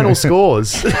 here's the final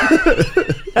scores.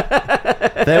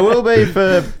 There will be,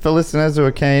 for listeners who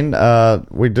are keen,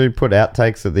 we do put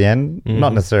outtakes at the end.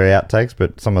 Not necessarily outtakes,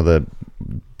 but some of the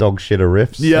dog shitter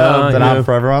riffs that aren't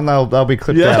for everyone. They'll be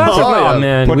clipped Yeah. out. Oh,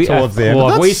 man. Put towards the end. Well,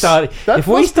 if we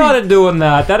That's- started doing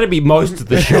that, that'd be most of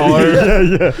the show.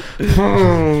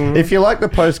 If you like the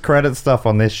post-credit stuff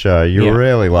on this show, you Yeah.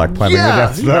 really like Plumbing the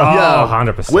Death Star. Oh,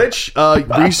 100%. Which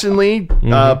recently,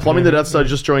 Plumbing the Death Star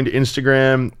just joined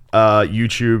Instagram,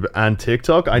 YouTube, and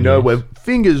TikTok. I know we're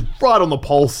fingers right on the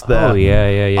pulse there. Oh,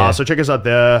 yeah. So check us out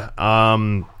there.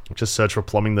 Just search for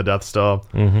Plumbing the Death Star.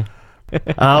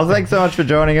 Thanks so much for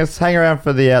joining us. Hang around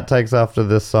for the outtakes after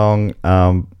this song.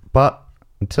 But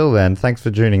until then, thanks for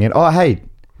tuning in. Oh, hey,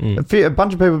 a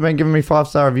bunch of people have been giving me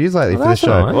 5-star reviews lately for this that's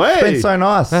show. nice. It's been so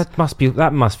nice.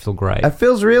 That must feel great. It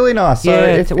feels really nice. So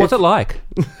Yeah. if, What's it like?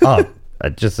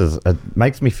 it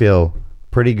makes me feel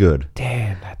pretty good.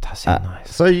 Damn, that does sound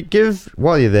nice. So you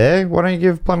while you're there, why don't you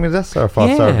give Plumbing the Death Star a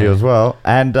 5-star Yeah. review as well?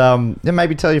 And then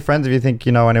maybe tell your friends if you think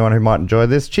you know anyone who might enjoy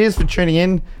this. Cheers for tuning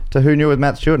in to Who Knew with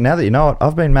Matt Stewart. Now that you know it,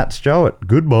 I've been Matt Stewart.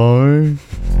 Goodbye.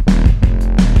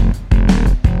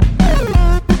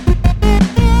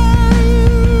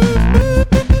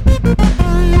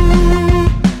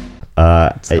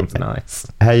 Sounds nice.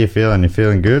 How you feeling? You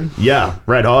feeling good? Yeah,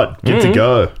 red hot. Good to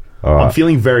go. All right. I'm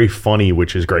feeling very funny,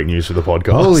 which is great news for the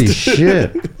podcast. Holy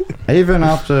shit. Even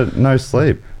after no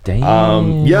sleep.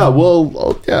 Damn. Yeah, well,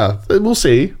 we'll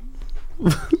see.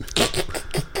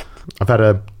 I've had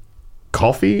a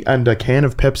coffee and a can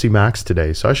of Pepsi Max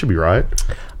today, so I should be right.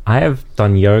 I have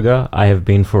done yoga. I have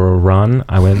been for a run.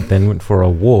 I went for a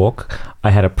walk. I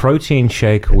had a protein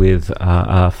shake with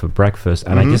for breakfast,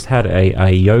 and I just had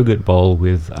a yogurt bowl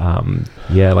with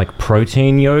like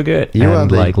protein yogurt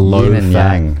and like low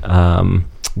fat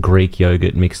Greek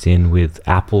yogurt mixed in with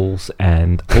apples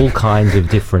and all kinds of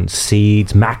different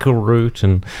seeds, maca root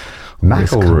and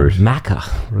Maca root. Maca.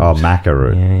 Oh, maca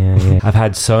root. Yeah. I've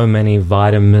had so many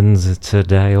vitamins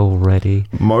today already.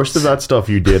 Most of that stuff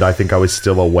you did, I think I was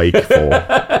still awake for.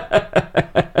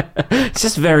 It's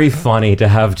just very funny to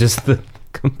have just the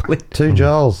complete... Two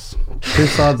Joels. Two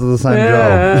sides of the same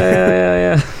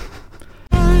Joel.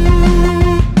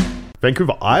 Yeah.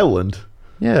 Vancouver Island?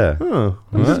 Yeah. Huh.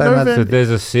 So there's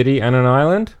a city and an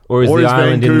island? Or is the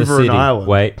island in the Vancouver city? an island?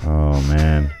 Wait. Oh,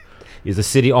 man. Is a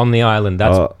city on the island?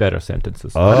 That's better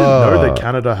sentences. I didn't know that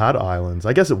Canada had islands.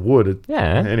 I guess it would.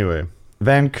 Yeah. Anyway.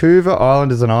 Vancouver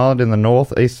Island is an island in the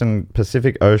northeastern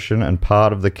Pacific Ocean and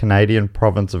part of the Canadian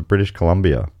province of British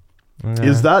Columbia.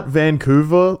 Is that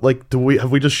Vancouver? Like, have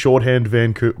we just shorthand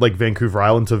Vancouver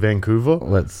Island to Vancouver?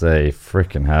 Let's see.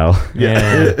 Frickin' hell.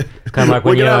 Yeah. It's kind of like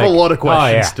when We're going to have a lot of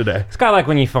questions today. It's kind of like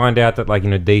when you find out that, like,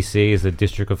 DC is the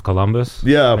District of Columbus.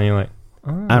 Yeah. And you're like,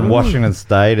 And Washington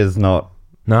State is not...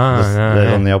 no.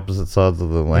 They're on the opposite sides of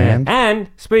the land. Yeah. And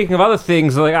speaking of other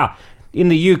things, like, in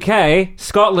the UK,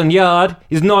 Scotland Yard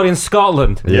is not in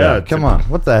Scotland. Yeah, come on.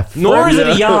 What the f... Nor is it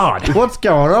a yard. What's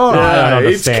going on? I don't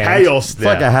It's understand. chaos It's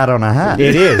there. like a hat on a hat.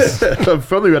 It is. I've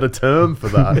probably got a term for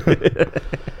that.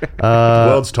 The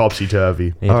world's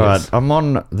topsy-turvy. It All right, is. I'm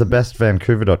on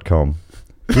thebestvancouver.com.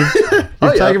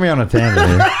 You've taken me on a tangent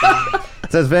here.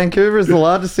 It says Vancouver is the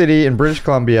largest city in British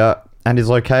Columbia and is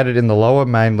located in the lower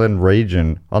mainland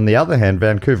region. On the other hand,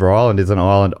 Vancouver Island is an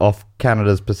island off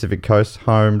Canada's Pacific coast,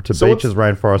 home to beaches,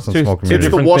 rainforests, and small It's communities. the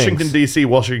different Washington, things. D.C.,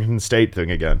 Washington State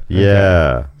thing again.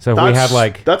 Yeah. So we have,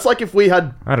 like, That's like if we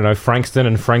had... I don't know, Frankston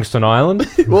and Frankston Island.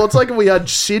 Well, it's like if we had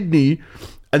Sydney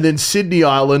and then Sydney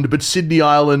Island, but Sydney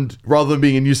Island, rather than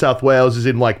being in New South Wales, is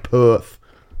in, like, Perth.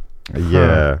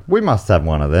 Yeah. We must have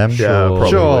one of them. Yeah, probably.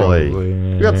 Surely.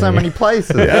 Probably, We got so many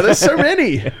places. Yeah, there's so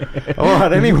many. All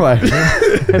right, anyway.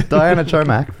 Diana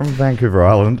Chomak from Vancouver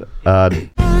Island.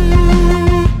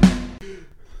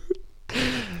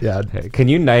 Yeah. Can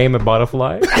you name a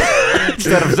butterfly?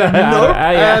 Instead of saying, Nope.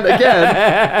 And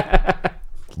again,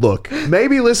 look,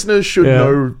 maybe listeners should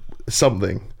know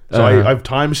something. So I've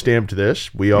time-stamped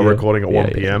this. We are recording at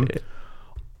 1 p.m. Yeah.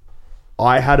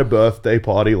 I had a birthday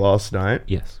party last night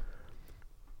Yes.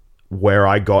 where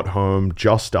I got home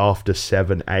just after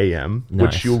 7 a.m., Nice.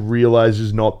 which you'll realize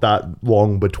is not that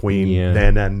long between Yeah.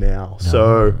 then and now.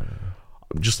 So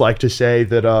I'd just like to say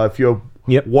that if you're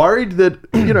Yep. worried that,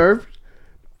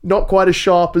 not quite as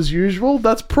sharp as usual,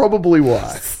 that's probably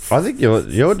why. I think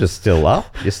you're just still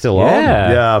up. You're still Yeah.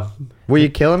 on. Yeah. Were you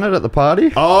killing it at the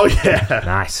party? Oh, yeah.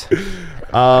 Nice. You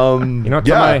You know what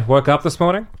time I woke up this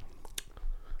morning?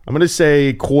 I'm going to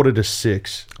say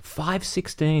 5:45.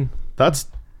 5:16. That's...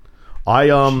 I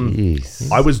Jeez.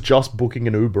 was just booking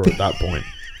an Uber at that point.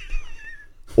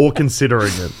 Or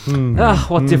considering it.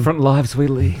 What different lives we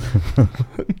lead. You're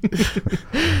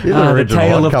the The original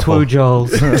tale odd of couple. two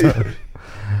Joels.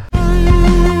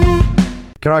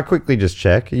 Can I quickly just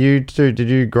check? You two, did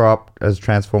you grow up as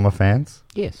Transformer fans?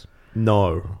 Yes.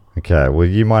 No. Okay, well,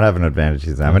 you might have an advantage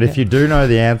here, Zammit. If you do know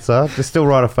the answer, just still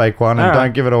write a fake one and All right.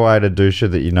 don't give it away to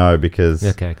Duscher that you know because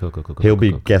Okay, cool. he'll be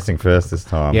cool. guessing first this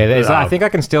time. Yeah, I think I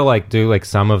can still do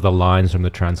some of the lines from the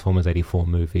Transformers '84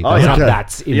 movie. Oh, But yeah. not Okay.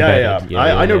 that's Yeah. embedded.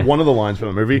 I know one of the lines from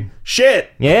the movie.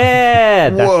 Shit! Yeah.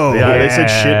 that's- Whoa. Yeah, they said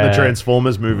shit in the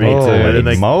Transformers movie. Holy And then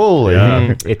they- moly.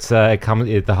 Yeah. It's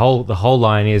the whole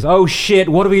line is, oh shit,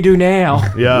 what do we do now?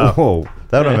 Yeah. Whoa.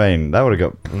 That would have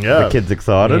got Yeah. the kids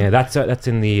excited. Yeah, that's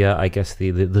in the I guess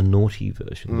the naughty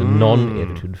version, the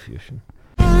non-edited version.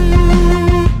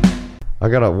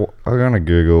 I'm gonna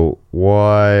Google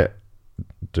why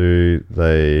do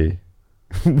they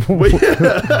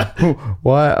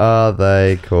why are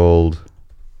they called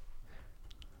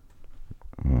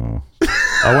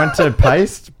I went to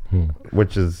paste,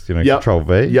 which is Yep. Control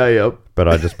V. Yeah. But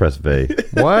I just pressed V.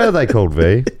 Why are they called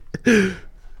V?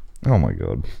 Oh my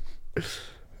god.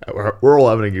 We're all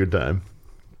having a good time.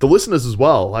 The listeners as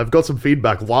well. I've got some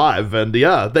feedback live, and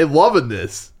yeah, they loving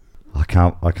this. I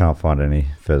can't find any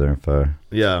further info.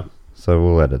 Yeah. So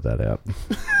we'll edit that out.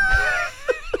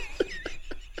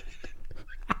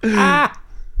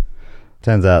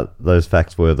 Turns out those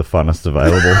facts were the funnest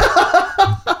available.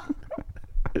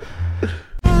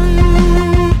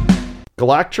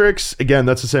 Galactrix, again,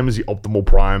 that's the same as the Optimal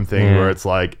Prime thing, where it's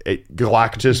like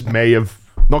Galactus may have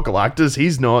Not Galactus.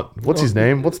 He's not. What's his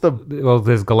name? What's the? Well,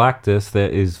 there's Galactus. There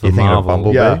is for You thinking of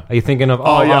Marvel. Bumblebee? Yeah. Are you thinking of?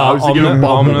 Oh, yeah, I was thinking of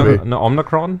Bumblebee.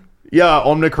 Omnicron, Yeah,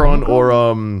 Omnicron or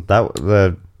That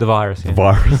the the virus. Yeah.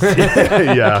 virus.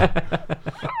 yeah.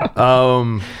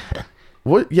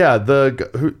 What? Yeah, or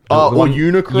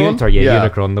Unicron.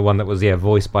 Unicron, the one that was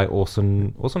voiced by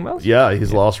Orson Welles. Yeah,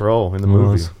 his last role in the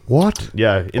movie. What?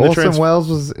 Yeah, in Orson Welles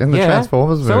was in the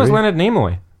Transformers movie. So was Leonard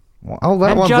Nimoy. Oh,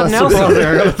 that And one's Judd less Nelson. surprising,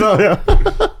 I gotta tell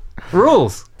you.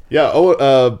 Rules. Yeah.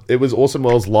 It was Orson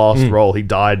Welles' last role. He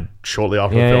died shortly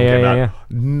after the film came out. Yeah.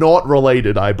 Not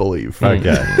related, I believe.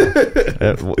 Okay.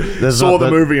 Saw the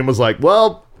movie and was like,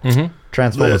 well,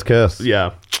 Transformers curse.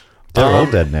 yeah. They're all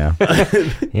dead now.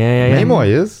 Yeah. Nimoy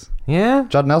is. Yeah.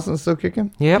 Judd Nelson's still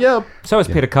kicking. Yep. Yeah. So is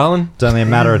Peter Cullen. It's only a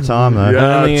matter of time, though.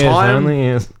 Yeah. Only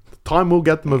is. Time will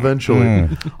get them eventually.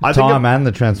 I think Time and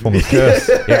the Transformers curse.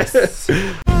 Yes.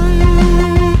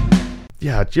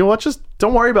 Yeah, do you know what? Just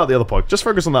don't worry about the other podcast. Just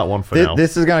focus on that one for now.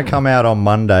 This is going to come out on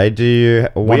Monday. Do you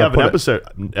We want to have an put episode.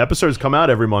 Episodes come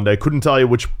out every Monday. Couldn't tell you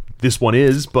which this one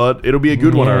is, but it'll be a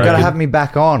good one. I You reckon. got to have me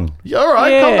back on. Yeah, all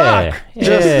right, come back.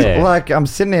 Just like I'm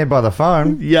sitting here by the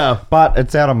phone. Yeah. But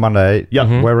it's out on Monday.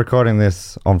 Yeah. We're recording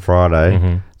this on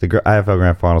Friday. The AFL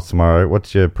Grand Finals tomorrow.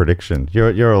 What's your prediction?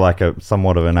 You're like a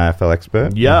somewhat of an AFL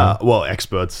expert. Yeah, well,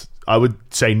 experts. I would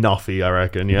say Nuffy, I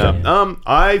reckon, yeah.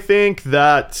 I think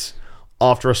that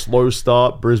after a slow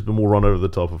start, Brisbane will run over the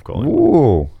top of Collingwood.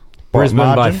 Ooh. Brisbane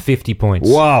What by margin? 50 points.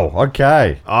 Wow.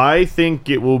 Okay. I think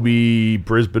it will be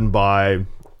Brisbane by...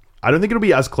 I don't think it'll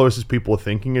be as close as people are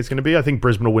thinking it's going to be. I think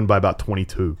Brisbane will win by about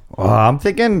 22. Oh, I'm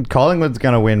thinking Collingwood's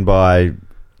going to win by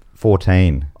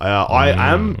 14. I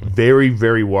am very,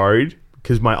 very worried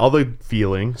because my other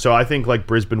feeling... So I think like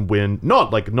Brisbane win,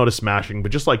 not a smashing,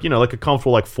 but just like, like a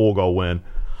comfortable 4-goal win.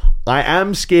 I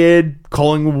am scared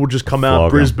Collingwood will just come out. Flog 'em.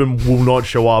 Brisbane will not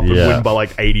show up and Yeah. win by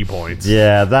 80 points.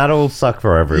 Yeah, that'll suck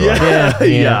for everyone.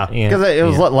 Yeah. Because it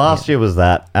was like last year was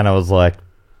that, and it was like,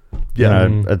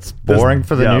 it's boring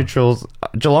for the neutrals.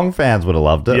 Geelong fans would have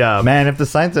loved it. Yeah. Man, if the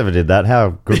Saints ever did that,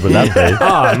 how good would that be?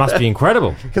 Oh, it must be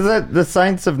incredible. Because the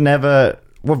Saints have never...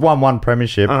 We've won one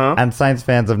premiership, and Saints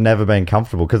fans have never been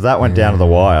comfortable because that went down to the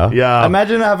wire. Yeah.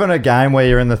 Imagine having a game where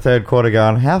you're in the third quarter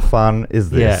going, how fun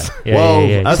is this?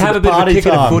 Yeah. Just have a bit of a party kick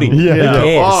of time. footy. Yeah. Who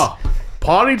cares? Oh,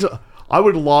 party time. I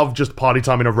would love just party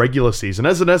time in a regular season.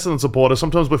 As an Essendon supporter,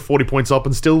 sometimes we're 40 points up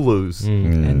and still lose.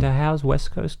 And how's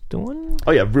West Coast doing?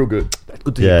 Oh, yeah, real good.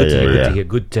 Good to hear.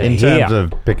 Good to In hear. terms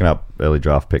of picking up early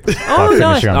draft picks. Oh, nice.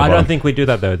 finishing on the I don't bottom. think we do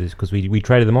that though, because we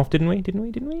traded them off, didn't we?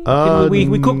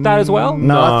 We cooked that as well.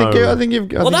 No, I think you've...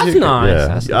 Well, that's nice.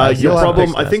 That's nice. Your You'll have problem,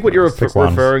 picks I think what you're pick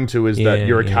ones. referring to is that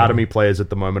your Yeah. academy players at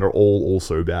the moment are all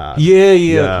also bad.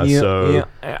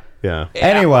 Yeah.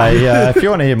 Anyway, if you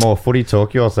want to hear more footy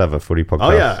talk, you also have a footy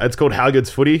podcast. Oh, yeah. It's called How Good's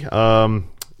Footy.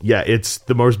 It's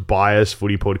the most biased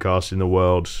footy podcast in the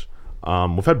world.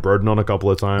 We've had Broden on a couple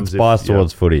of times. Biased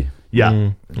towards footy.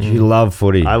 Yeah. You love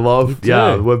footy. I love...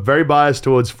 we're very biased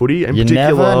towards footy. In You're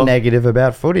particular... never negative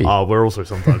about footy. Oh, we're also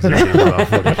sometimes negative about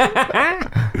footy.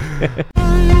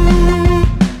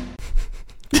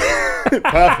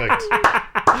 Perfect.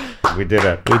 We did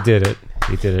it. We did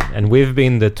it. And we've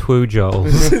been the Two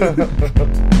Joels.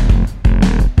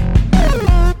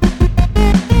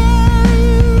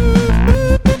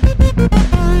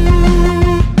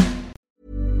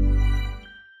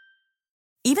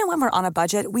 Even when we're on a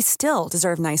budget, we still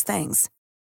deserve nice things.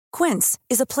 Quince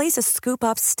is a place to scoop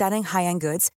up stunning high-end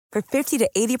goods for 50 to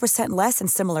 80% less than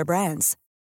similar brands.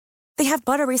 They have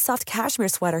buttery soft cashmere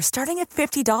sweaters starting at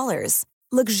 $50,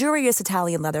 luxurious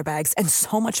Italian leather bags, and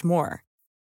so much more.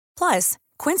 Plus,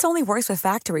 Quince only works with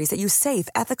factories that use safe,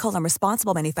 ethical, and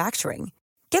responsible manufacturing.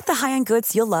 Get the high-end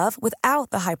goods you'll love without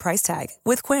the high price tag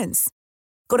with Quince.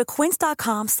 Go to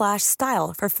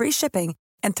quince.com/style for free shipping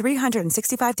and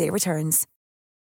 365-day returns.